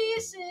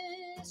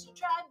pieces, you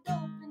tried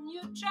dope and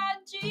you tried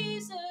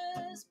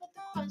Jesus, but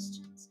the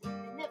questions, they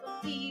never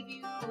leave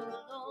you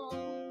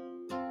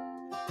alone.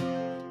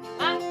 You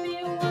might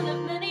be one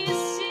of many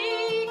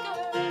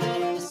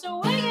seekers, so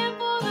waiting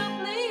for the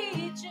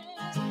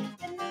bleachers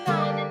and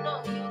mining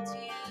all your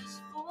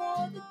tears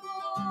for the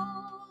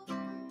gold.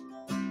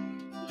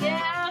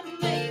 Yeah,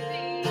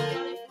 maybe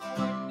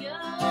California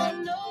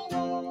knows.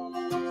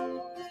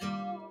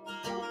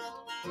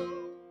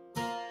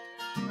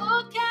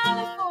 Oh,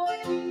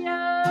 California.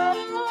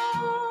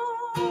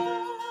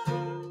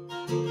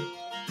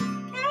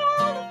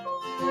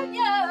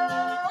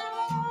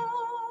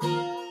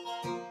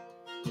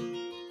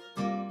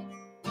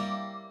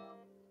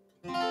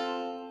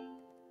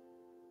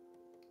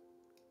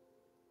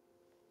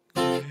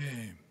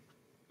 Hey,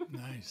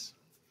 nice.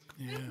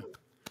 Yeah.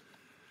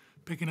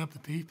 Picking up the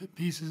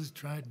pieces,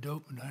 tried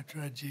dope and I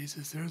tried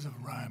Jesus. There's a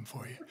rhyme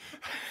for you.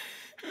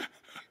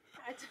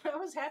 I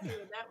was happy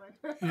with that one.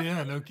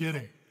 Yeah, no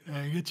kidding.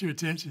 Get your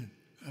attention.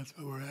 That's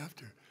what we're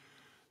after.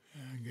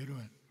 Good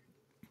one.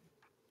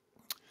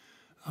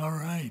 All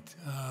right,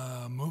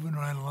 moving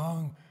right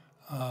along.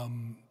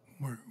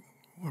 We're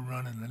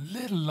running a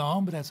little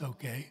long, but that's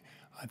okay.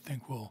 I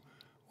think we'll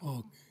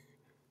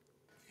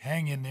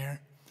hang in there.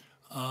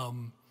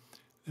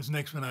 This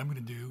next one I'm going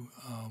to do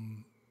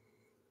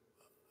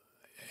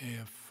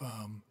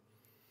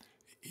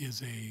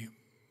is a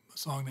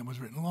song that was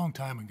written a long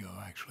time ago,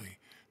 actually,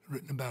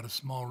 written about a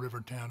small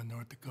river town in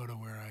North Dakota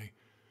where I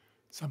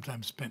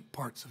sometimes spent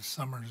parts of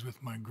summers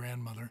with my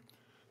grandmother.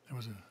 There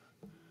was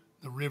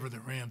the river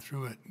that ran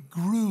through it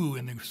grew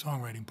in the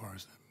songwriting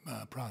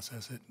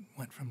process. It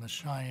went from the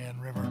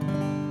Cheyenne River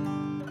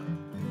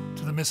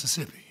to the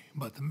Mississippi,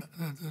 but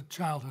the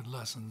childhood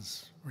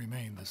lessons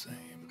remain the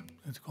same.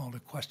 It's called A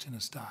Question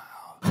of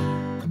Style.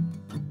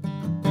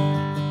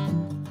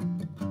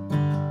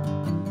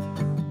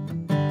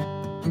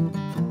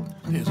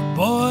 There's a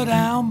boy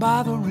down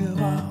by the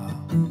river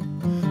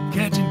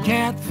catching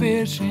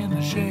catfish in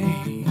the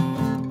shade.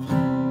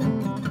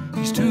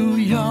 He's too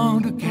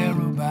young to care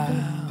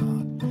about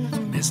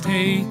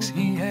mistakes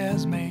he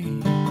has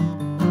made.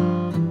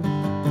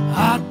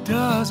 Hot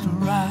dust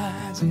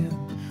rising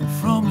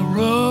from the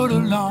road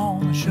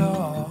along the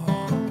shore.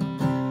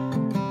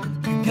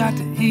 You got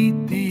to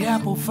eat the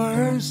apple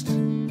first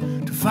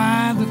to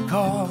find the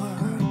core.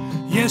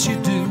 Yes, you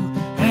do.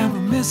 And the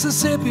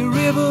Mississippi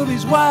River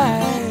is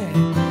wide.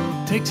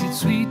 Takes its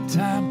sweet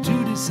time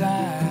to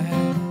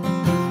decide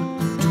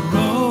to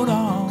roll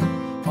on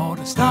or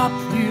to stop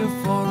here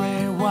for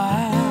a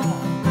while.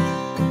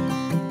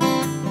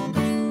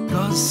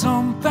 'Cause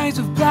some things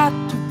have got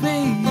to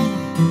be.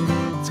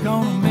 It's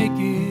gonna make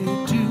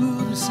it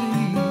to the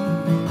sea.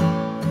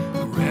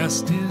 The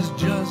rest is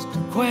just a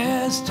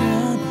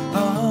question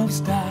of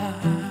style.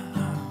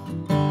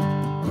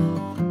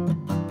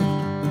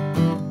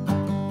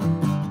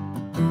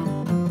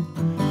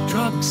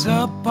 Trucks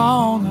up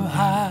on the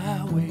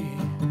highway,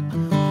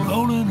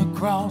 rolling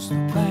across the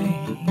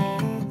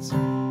plains,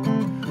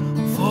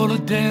 full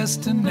of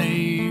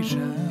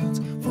destinations,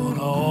 full of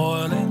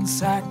oil and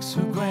sacks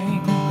of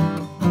grain.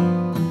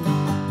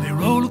 They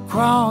roll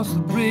across the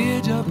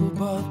bridge up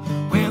above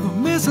where the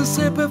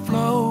Mississippi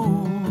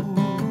flows.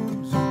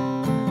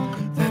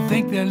 They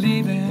think they're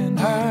leaving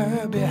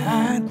her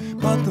behind,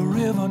 but the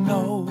river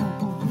knows.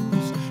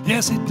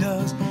 Yes, it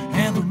does.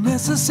 And the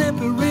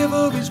Mississippi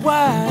River is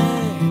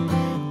wide.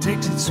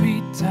 Takes its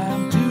sweet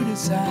time to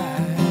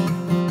decide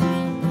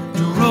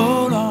to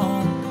roll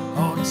on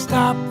or to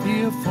stop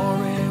here for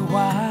a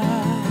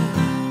while.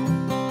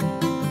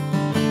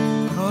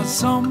 'Cause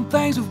some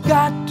things have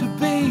got to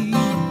be.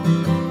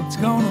 It's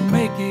gonna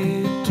make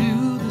it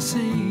to the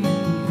sea.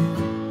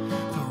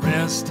 The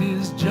rest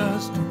is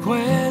just a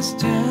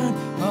question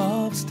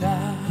of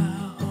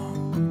style.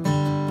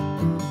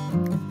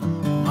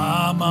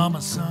 My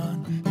mama's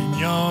son and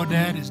your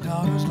daddy's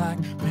daughter's like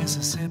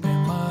Mississippi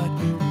mud,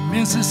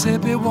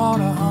 Mississippi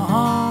water.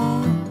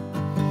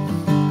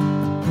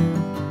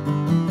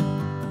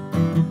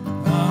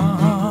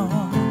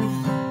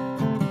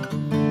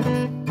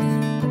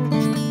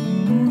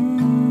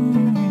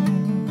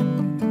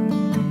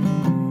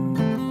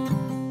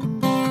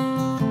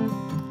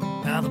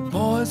 While the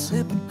boy's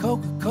sipping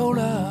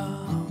Coca-Cola,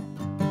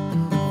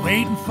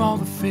 waiting for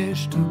the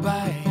fish to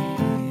bite.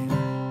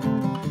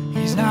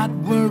 He's not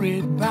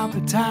worried about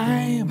the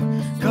time,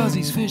 'cause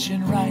he's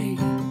fishing right.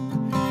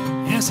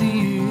 Yes,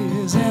 he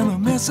is, and the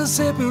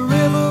Mississippi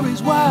River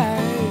is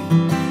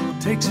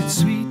wide. Takes its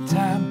sweet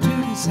time to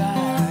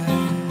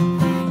decide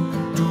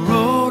to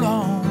roll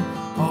on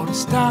or to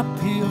stop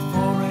here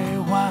for a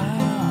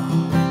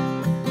while.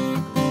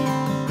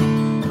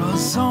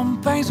 'Cause some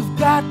things have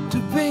got to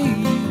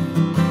be,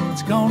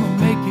 it's gonna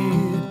make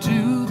it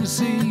to the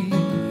sea.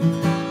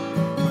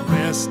 The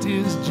rest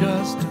is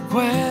just a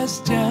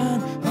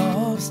question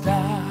of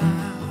style.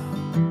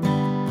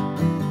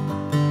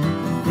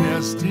 The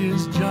rest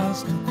is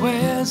just a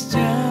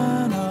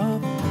question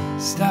of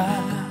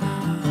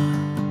style.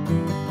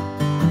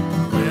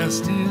 The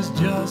rest is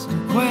just a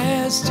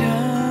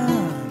question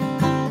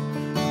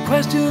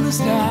of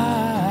style.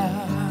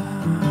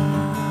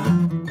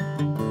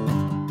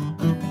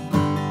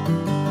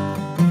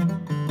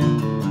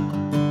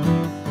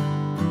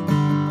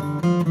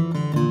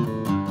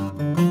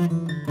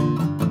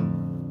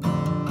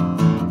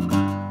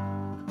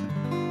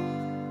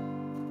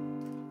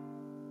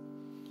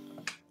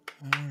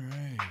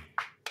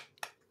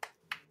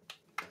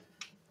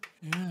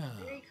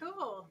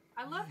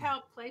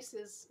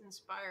 Places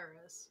inspire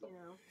us, you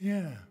know.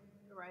 Yeah.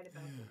 To write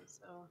about them.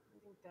 So I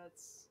think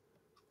that's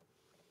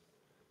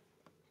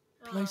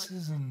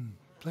places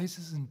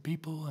and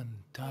people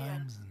and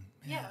times and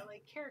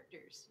like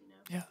characters, you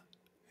know. Yeah.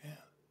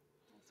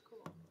 That's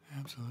cool.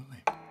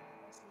 Absolutely.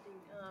 Yes,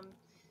 indeed.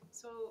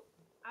 So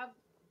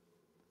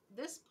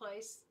this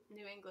place,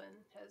 New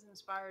England, has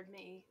inspired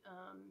me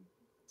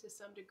to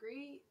some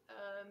degree.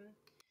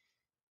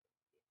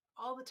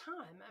 All the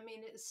time. I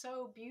mean, it's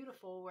so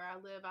beautiful where I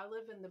live. I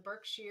live in the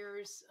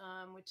Berkshires,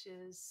 which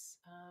is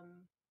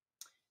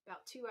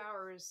about 2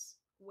 hours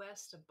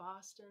west of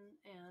Boston,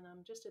 and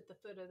I'm just at the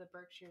foot of the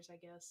Berkshires, I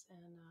guess.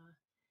 And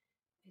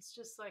it's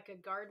just like a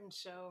garden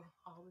show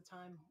all the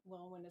time.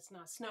 Well, when it's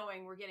not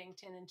snowing, we're getting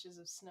 10 inches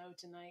of snow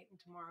tonight and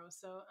tomorrow.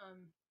 So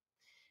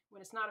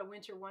when it's not a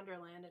winter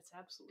wonderland, it's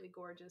absolutely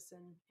gorgeous.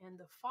 And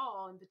the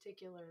fall in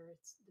particular,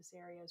 this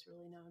area is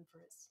really known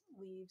for its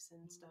leaves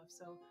and stuff.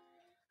 So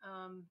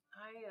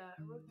I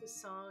wrote this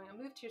song. I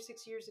moved here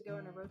 6 years ago,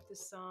 and I wrote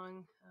this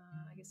song,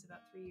 I guess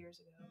about 3 years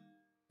ago,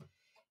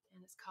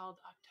 and it's called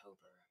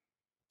October.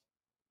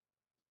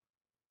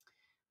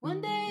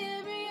 One day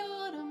every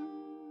autumn,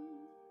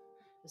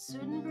 a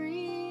certain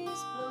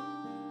breeze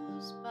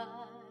blows by,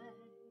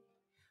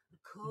 the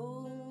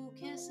cold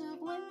kiss of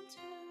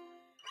winter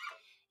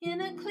in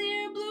a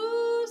clear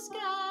blue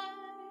sky,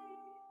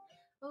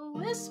 a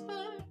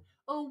whisper,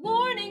 a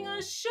warning,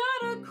 a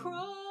shot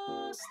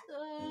across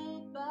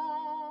the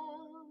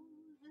bow,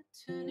 the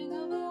turning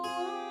of the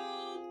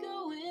world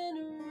going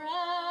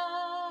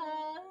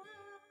around.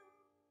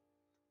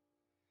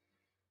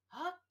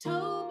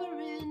 October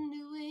in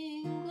New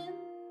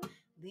England,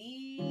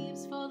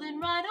 leaves falling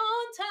right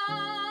on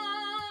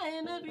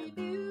time, every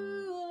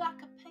view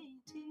like a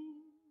painting,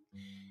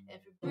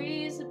 every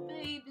breeze a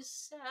baby's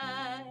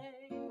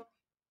sigh.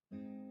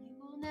 You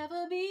will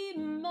never be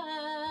mine.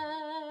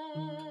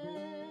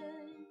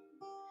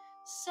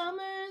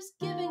 Summer's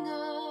giving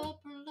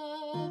up her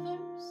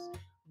lovers,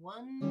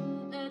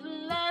 one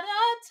petal at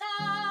a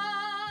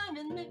time,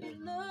 and maybe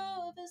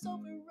love is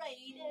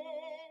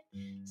overrated,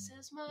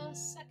 says my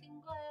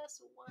second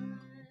glass of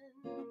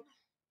wine.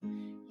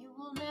 You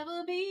will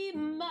never be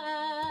mine.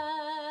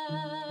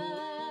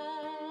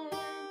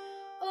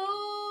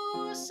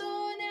 Oh, I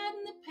saw an ad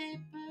in the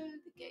paper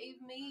that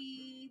gave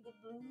me the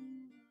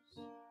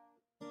blues.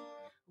 A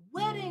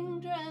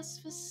wedding dress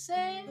for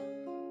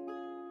sale,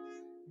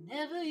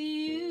 never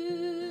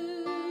used.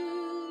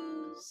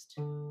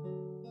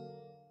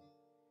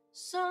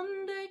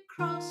 Sunday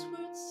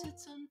crossword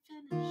sits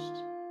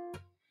unfinished,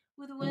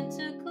 with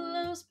winter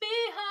close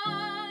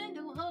behind.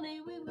 Oh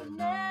honey, we were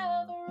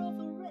never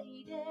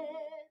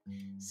overrated,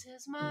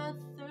 says my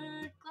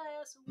third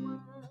glass of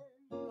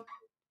wine.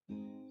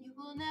 You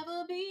will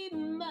never be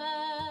mine.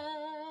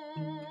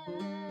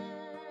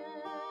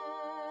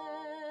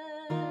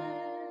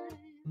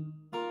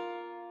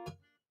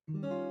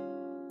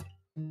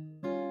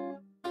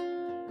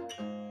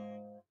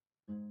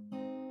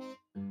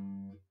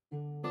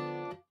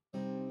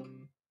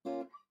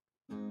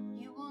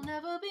 You will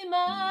never be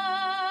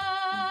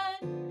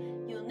mine.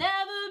 You'll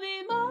never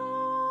be mine.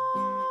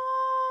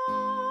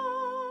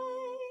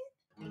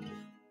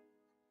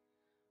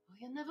 Oh,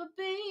 you'll never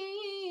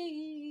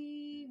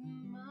be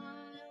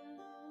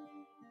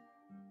mine.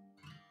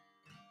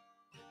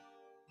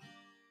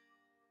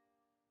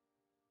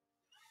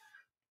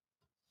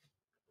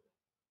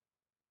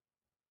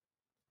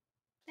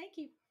 Thank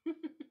you.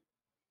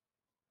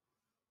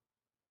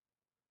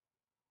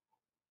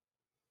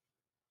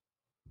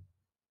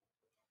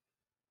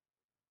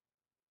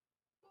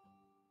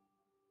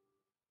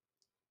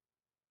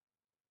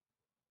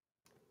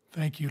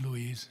 Thank you,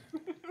 Louise.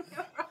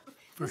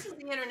 This is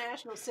the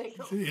international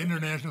signal. The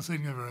international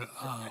signal for,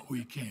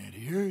 we can't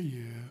hear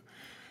you.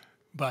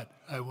 but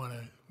I want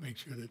to make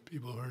sure that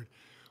people heard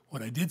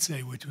what I did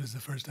say, which was the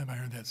first time I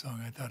heard that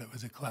song, I thought it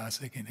was a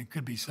classic, and it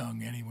could be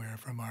sung anywhere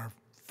from our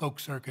folk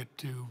circuit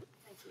to,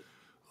 Thank you.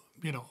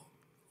 you know,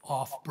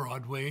 off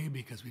Broadway,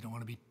 because we don't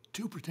want to be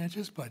too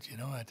pretentious, but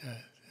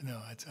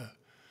it's a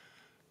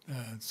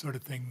sort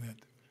of thing that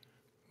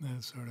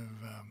sort of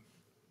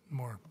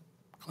more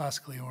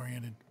classically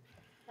oriented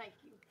Thank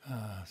you.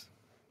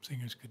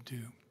 singers could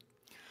do.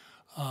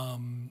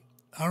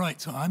 All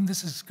right, so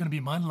this is going to be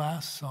my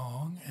last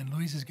song, and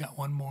Louise has got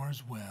one more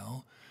as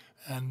well.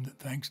 And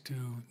thanks to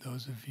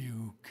those of you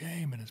who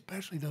came, and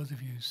especially those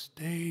of you who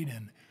stayed,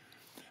 and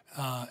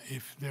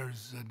if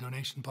there's a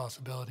donation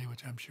possibility,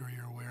 which I'm sure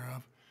you're aware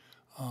of,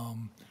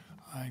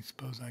 I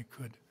suppose I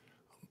could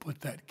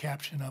put that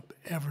caption up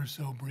ever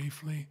so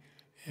briefly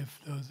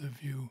if those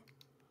of you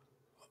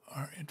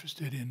are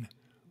interested in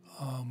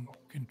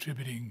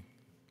contributing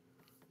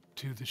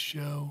to the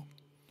show.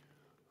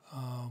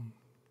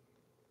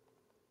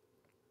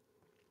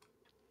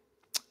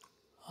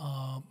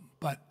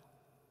 But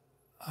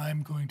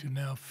I'm going to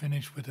now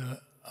finish with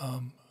a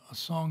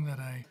song that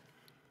I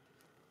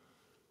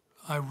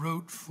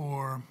wrote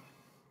for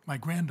my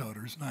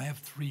granddaughters, and I have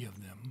 3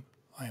 of them.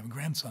 I have a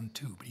grandson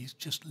too, but he's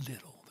just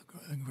little.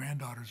 The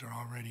granddaughters are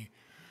already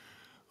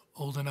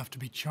old enough to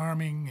be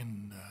charming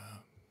and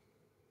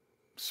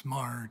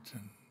smart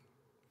and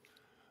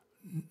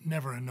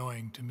never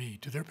annoying to me.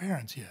 To their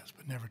parents, yes,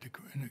 but never to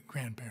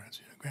grandparents.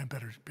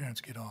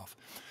 Grandparents get off.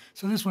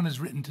 So this one is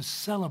written to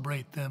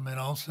celebrate them and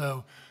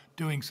also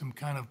doing some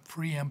kind of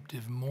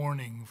preemptive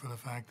mourning for the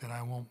fact that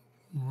I won't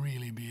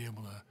really be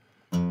able to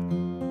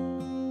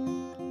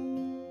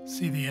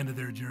see the end of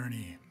their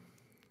journey.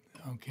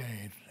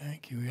 Okay,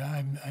 thank you.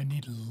 I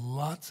need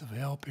lots of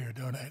help here,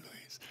 don't I,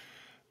 Louise?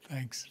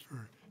 Thanks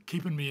for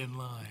keeping me in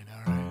line,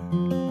 all right?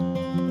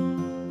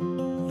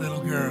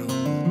 Little girl.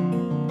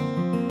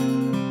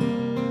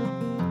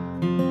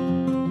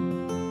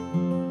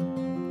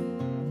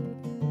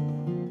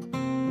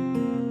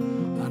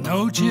 I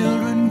know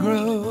children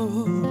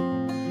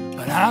grow,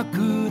 but how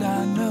could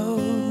I know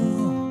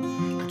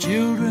the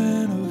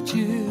children of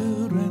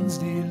children's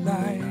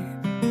delight?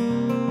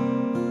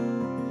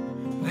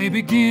 They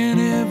begin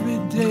every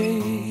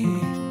day,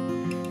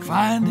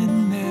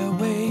 finding their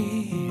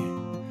way,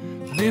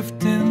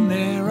 lifting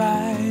their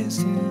eyes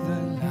to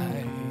the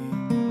light.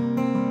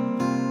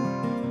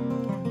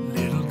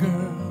 Little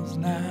girls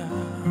now,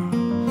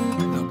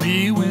 they'll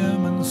be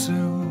women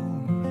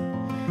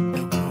soon.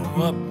 They'll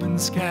grow up and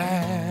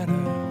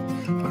scatter,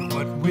 but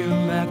what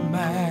will that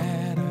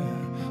matter?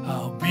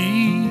 I'll be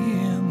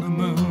in the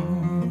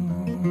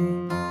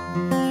moon.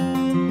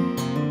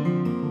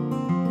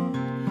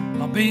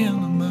 I'll be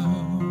in the moon.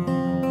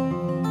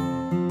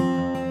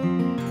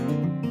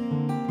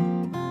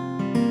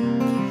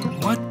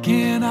 What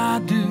can I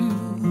do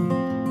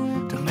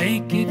to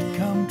make it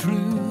come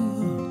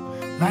true,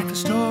 like the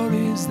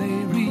stories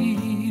they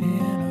read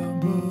in a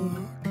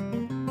book?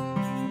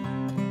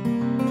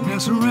 They're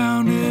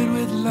surrounded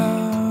with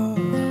love,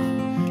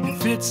 it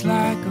fits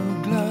like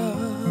a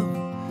glove,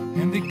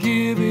 and they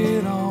give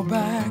it all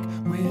back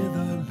with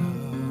a love.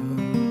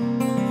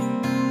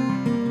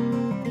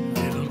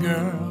 Little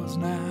girls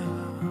now,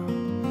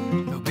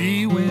 they'll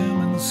be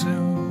women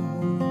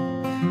soon.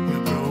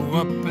 They'll grow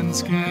up and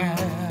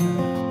scatter,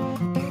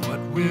 but what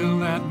will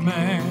that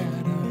matter?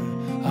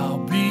 I'll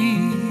be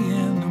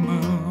in the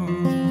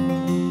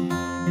moon.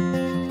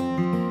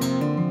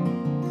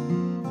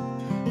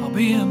 I'll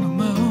be in the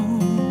moon.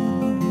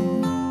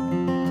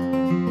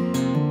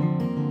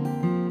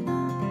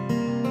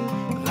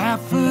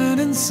 Laughing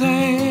and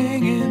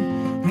singing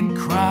and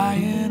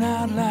crying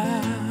out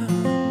loud,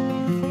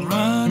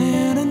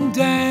 running and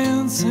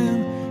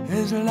dancing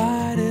as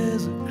light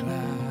as a cloud.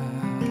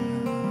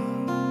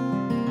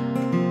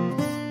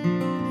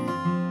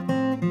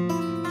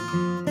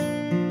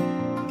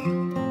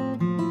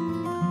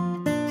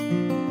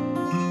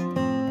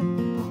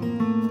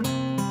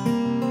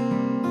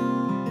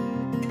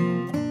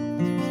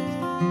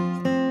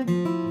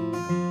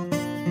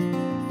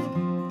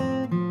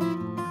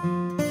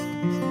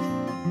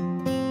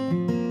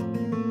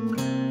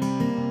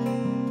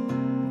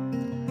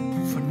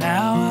 For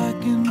now I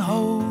can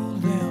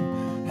hold them,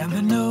 and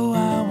they know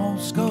I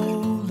won't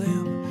scold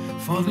them,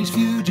 for these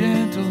few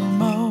gentle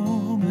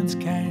moments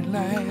can't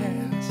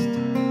last.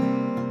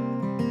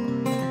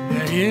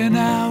 They're here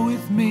now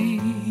with me,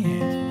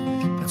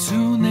 but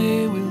soon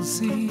they will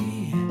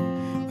see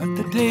that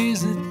the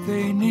days that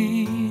they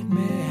need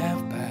may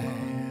have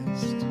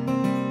passed.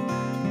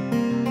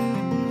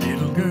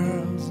 Little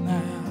girls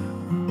now,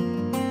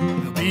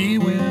 they'll be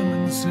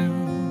women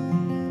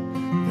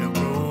soon. They'll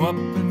grow up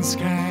and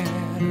scatter,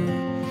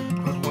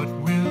 but what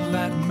will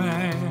that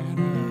matter?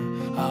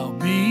 I'll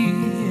be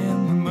in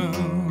the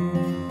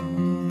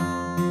moon.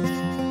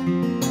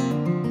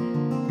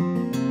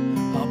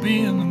 I'll be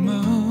in the moon.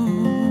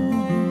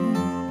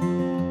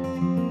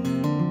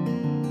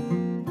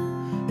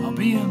 I'll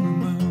be in the moon.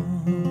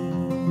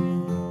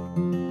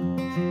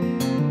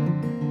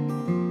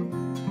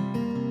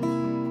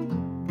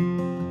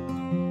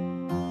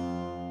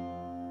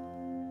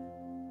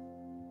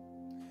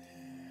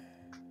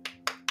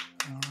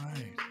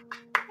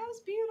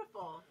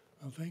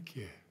 Well, thank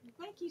you.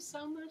 Thank you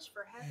so much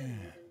for having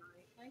me Yeah.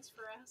 tonight. Thanks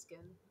for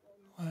asking.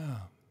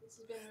 Wow. This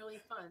has been really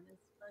fun.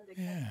 It's fun to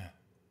catch. Yeah.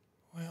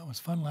 Well, it was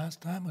fun last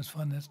time. It was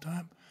fun this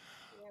time.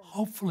 Yeah.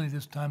 Hopefully,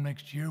 this time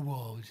next year,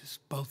 we'll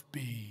just both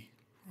be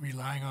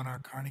relying on our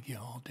Carnegie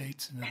Hall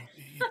dates, and it'll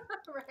be.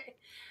 Right.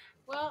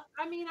 Well,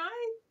 I mean,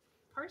 I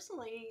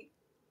personally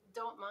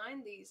don't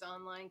mind these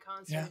online Yeah.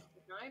 concerts,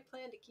 and I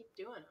plan to keep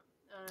doing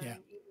them. Yeah.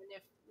 Even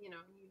if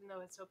even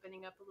though it's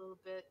opening up a little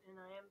bit, and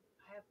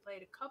I have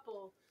played a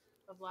couple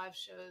of live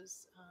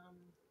shows.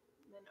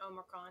 Then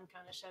Omicron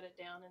kind of shut it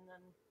down, and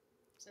then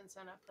since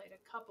then I played a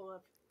couple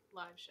of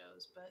live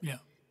shows. But Yeah.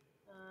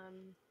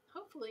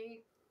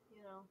 hopefully,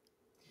 you know,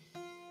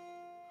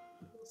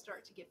 we'll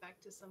start to get back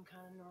to some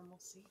kind of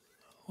normalcy.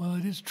 Well,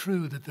 it is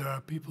true that there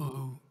are people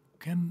who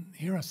can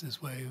hear us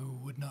this way who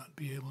would not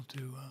be able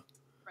to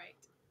Right.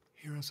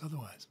 hear us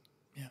otherwise.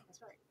 Yeah.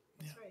 That's right.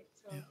 Yeah. That's right.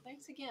 So Yeah.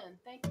 thanks again.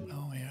 Thank you.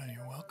 Oh, yeah.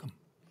 You're welcome.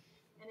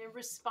 And in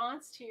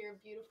response to your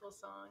beautiful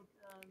song,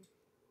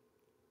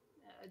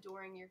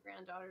 Adoring Your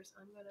Granddaughters,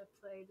 I'm going to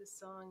play this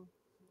song.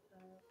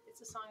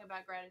 It's a song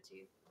about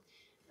gratitude.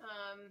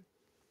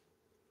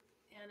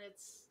 And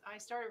I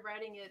started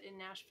writing it in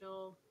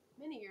Nashville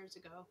many years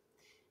ago.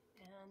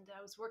 And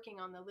I was working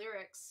on the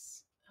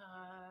lyrics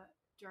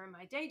during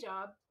my day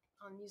job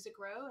on Music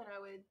Row. And I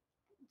would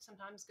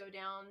sometimes go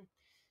down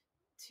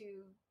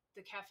to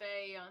the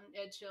cafe on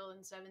Edgehill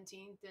and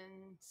 17th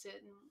and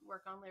sit and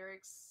work on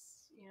lyrics,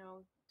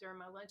 during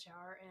my lunch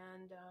hour.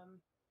 And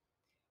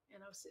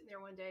I was sitting there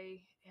one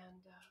day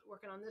and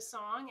working on this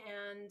song,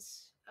 and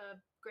a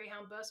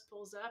Greyhound bus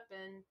pulls up,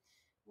 and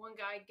one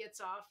guy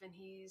gets off, and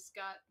he's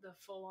got the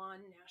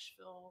full-on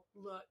Nashville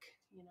look.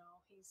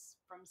 He's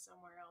from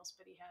somewhere else,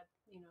 but he had,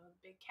 the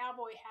big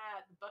cowboy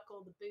hat, the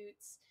buckle, the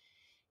boots.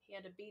 He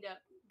had a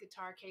beat-up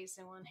guitar case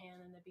in one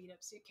hand and a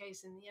beat-up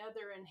suitcase in the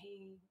other, and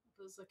he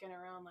was looking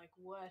around like,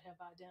 what have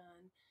I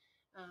done?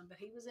 But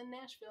he was in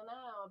Nashville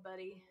now,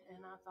 buddy,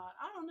 and I thought,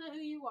 I don't know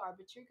who you are,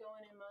 but you're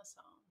going in my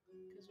song,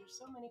 because there's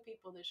so many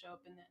people that show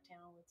up in that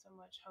town with so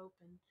much hope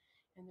and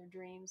their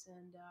dreams,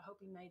 and I hope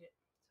he made it.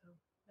 So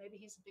maybe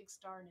he's a big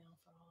star now,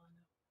 for all I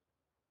know.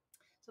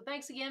 So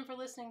thanks again for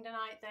listening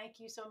tonight. Thank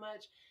you so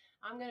much.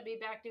 I'm going to be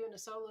back doing a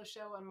solo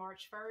show on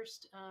March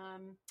 1st. I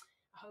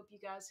hope you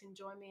guys can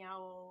join me. I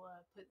will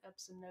put up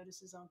some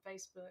notices on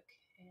Facebook.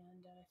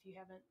 And if you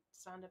haven't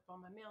signed up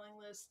on my mailing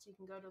list, you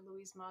can go to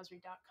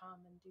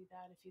louisemosrie.com and do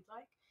that if you'd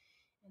like.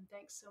 And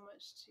thanks so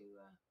much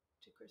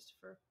to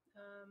Christopher.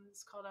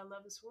 It's called I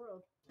Love This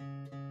World.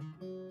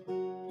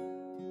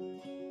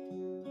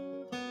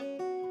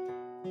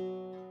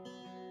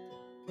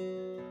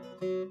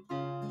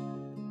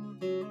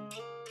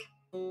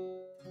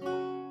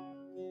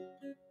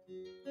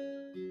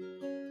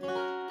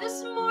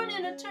 This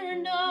morning I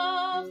turned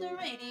off the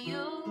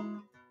radio.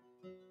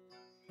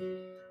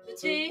 The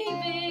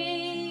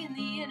TV and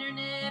the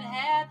internet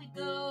had to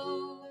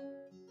go.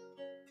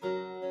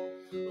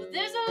 Well,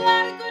 there's a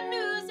lot of good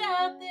news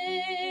out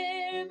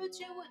there, but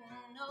you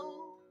wouldn't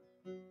know.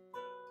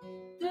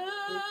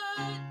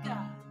 Good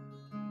God,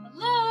 I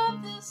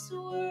love this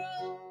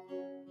world.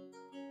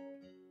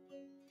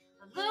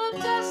 I love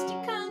dusty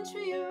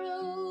country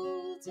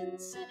roads and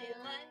city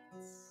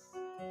lights,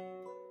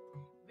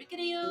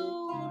 rickety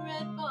old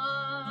red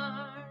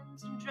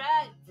barns and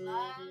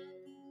dragonflies.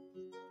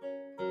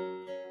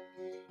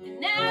 And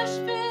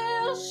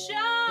Nashville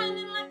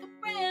shining like a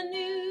brand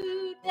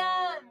new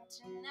diamond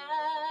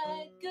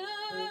tonight.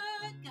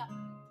 Good God,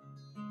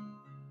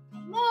 I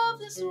love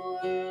this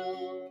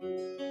world.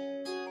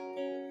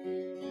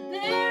 And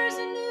there's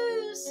a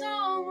new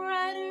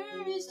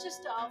songwriter, he's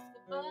just off the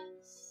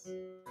bus.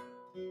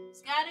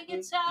 He's got a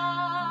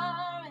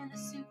guitar and a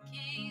suitcase,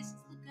 he's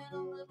looking a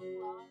little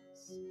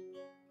lost.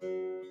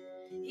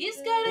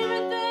 He's got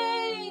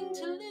everything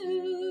to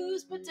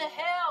lose, but to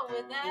hell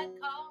with that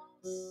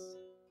cost.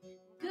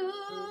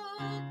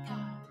 Good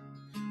God,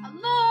 I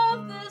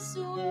love this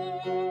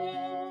world.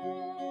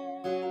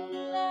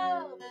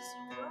 Love this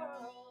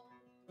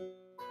world.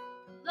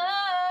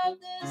 Love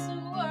this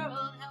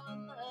world. How I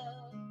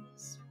love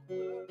this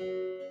world.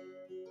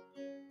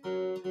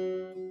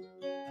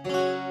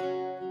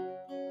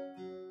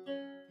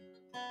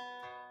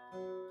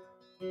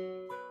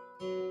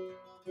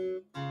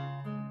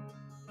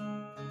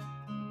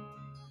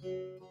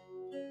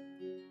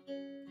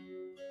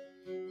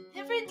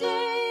 Every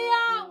day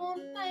I want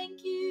to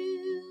thank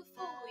you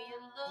for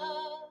your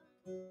love.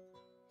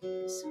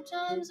 'Cause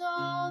sometimes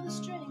all the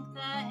strength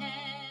I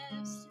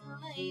have still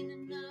ain't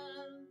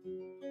enough.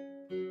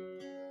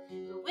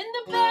 But when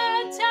the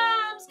bad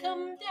times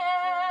come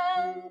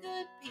down,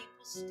 good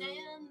people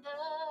stand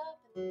up.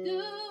 And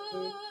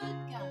good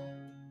God,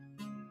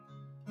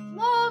 I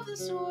love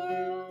this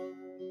world.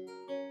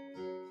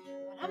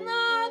 But I'm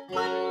not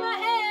putting my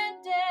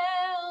head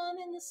down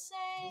in the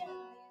sand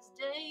these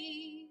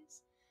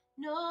days.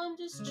 No, I'm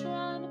just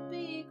trying to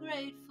be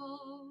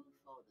grateful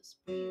for this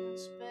breathing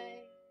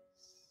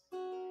space.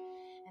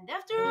 And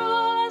after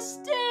all, I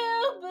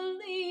still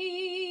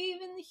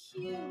believe in the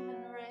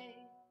human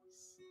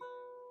race.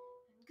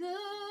 And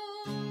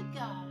good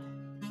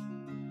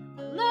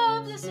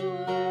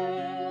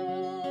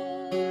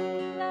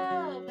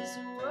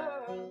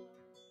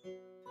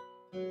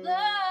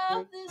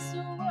love this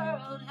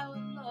world, how I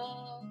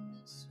love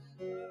this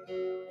world.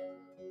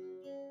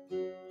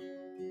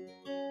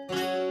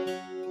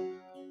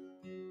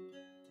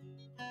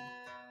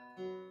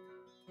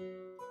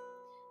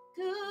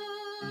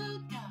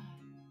 Good God,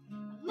 I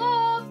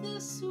love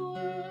this world.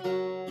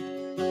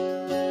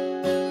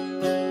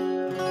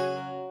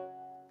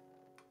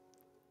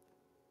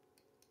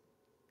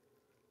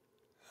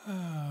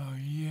 Oh,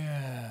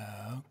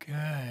 yeah.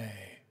 Okay.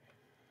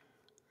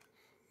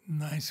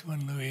 Nice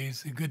one,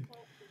 Louise. It's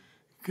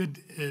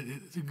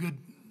a good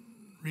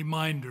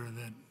reminder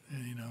that,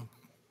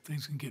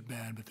 things can get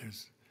bad, but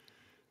there's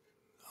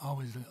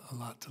always a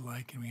lot to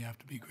like, and we have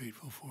to be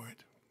grateful for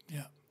it.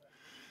 Yeah.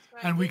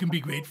 Right. And we can be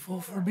grateful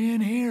for being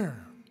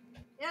here.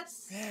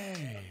 Yes.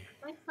 Yay.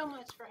 Thanks so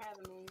much for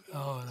having me again.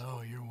 Oh,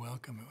 no, you're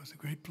welcome. It was a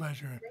great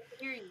pleasure. Great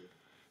to hear you.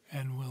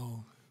 And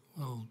we'll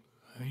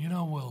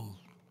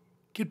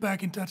get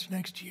back in touch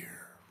next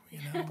year.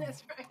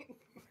 That's right.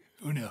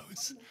 Who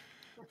knows?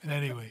 But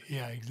anyway,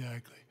 yeah,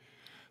 exactly.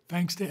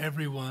 Thanks to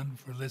everyone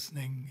for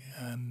listening.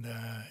 And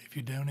if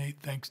you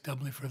donate, thanks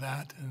doubly for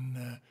that.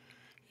 And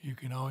you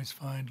can always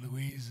find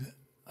Louise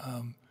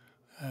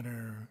at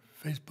her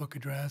Facebook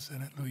address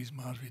and at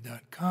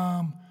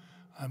louisemosrie.com.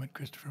 I'm at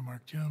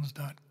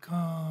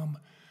christophermarkjones.com.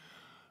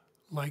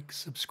 Like,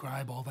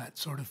 subscribe, all that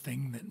sort of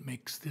thing that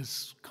makes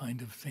this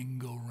kind of thing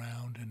go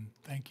round. And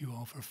thank you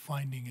all for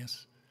finding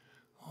us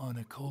on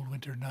a cold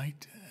winter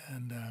night.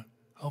 And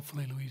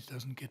hopefully Louise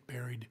doesn't get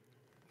buried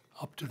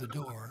up to the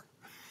door.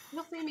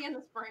 You'll see me in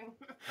the spring.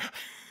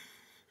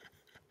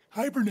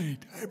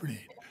 Hibernate.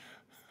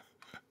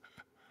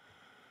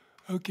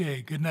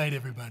 Okay, good night,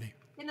 everybody.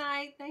 Good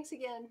night. Thanks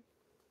again.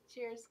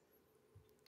 Cheers.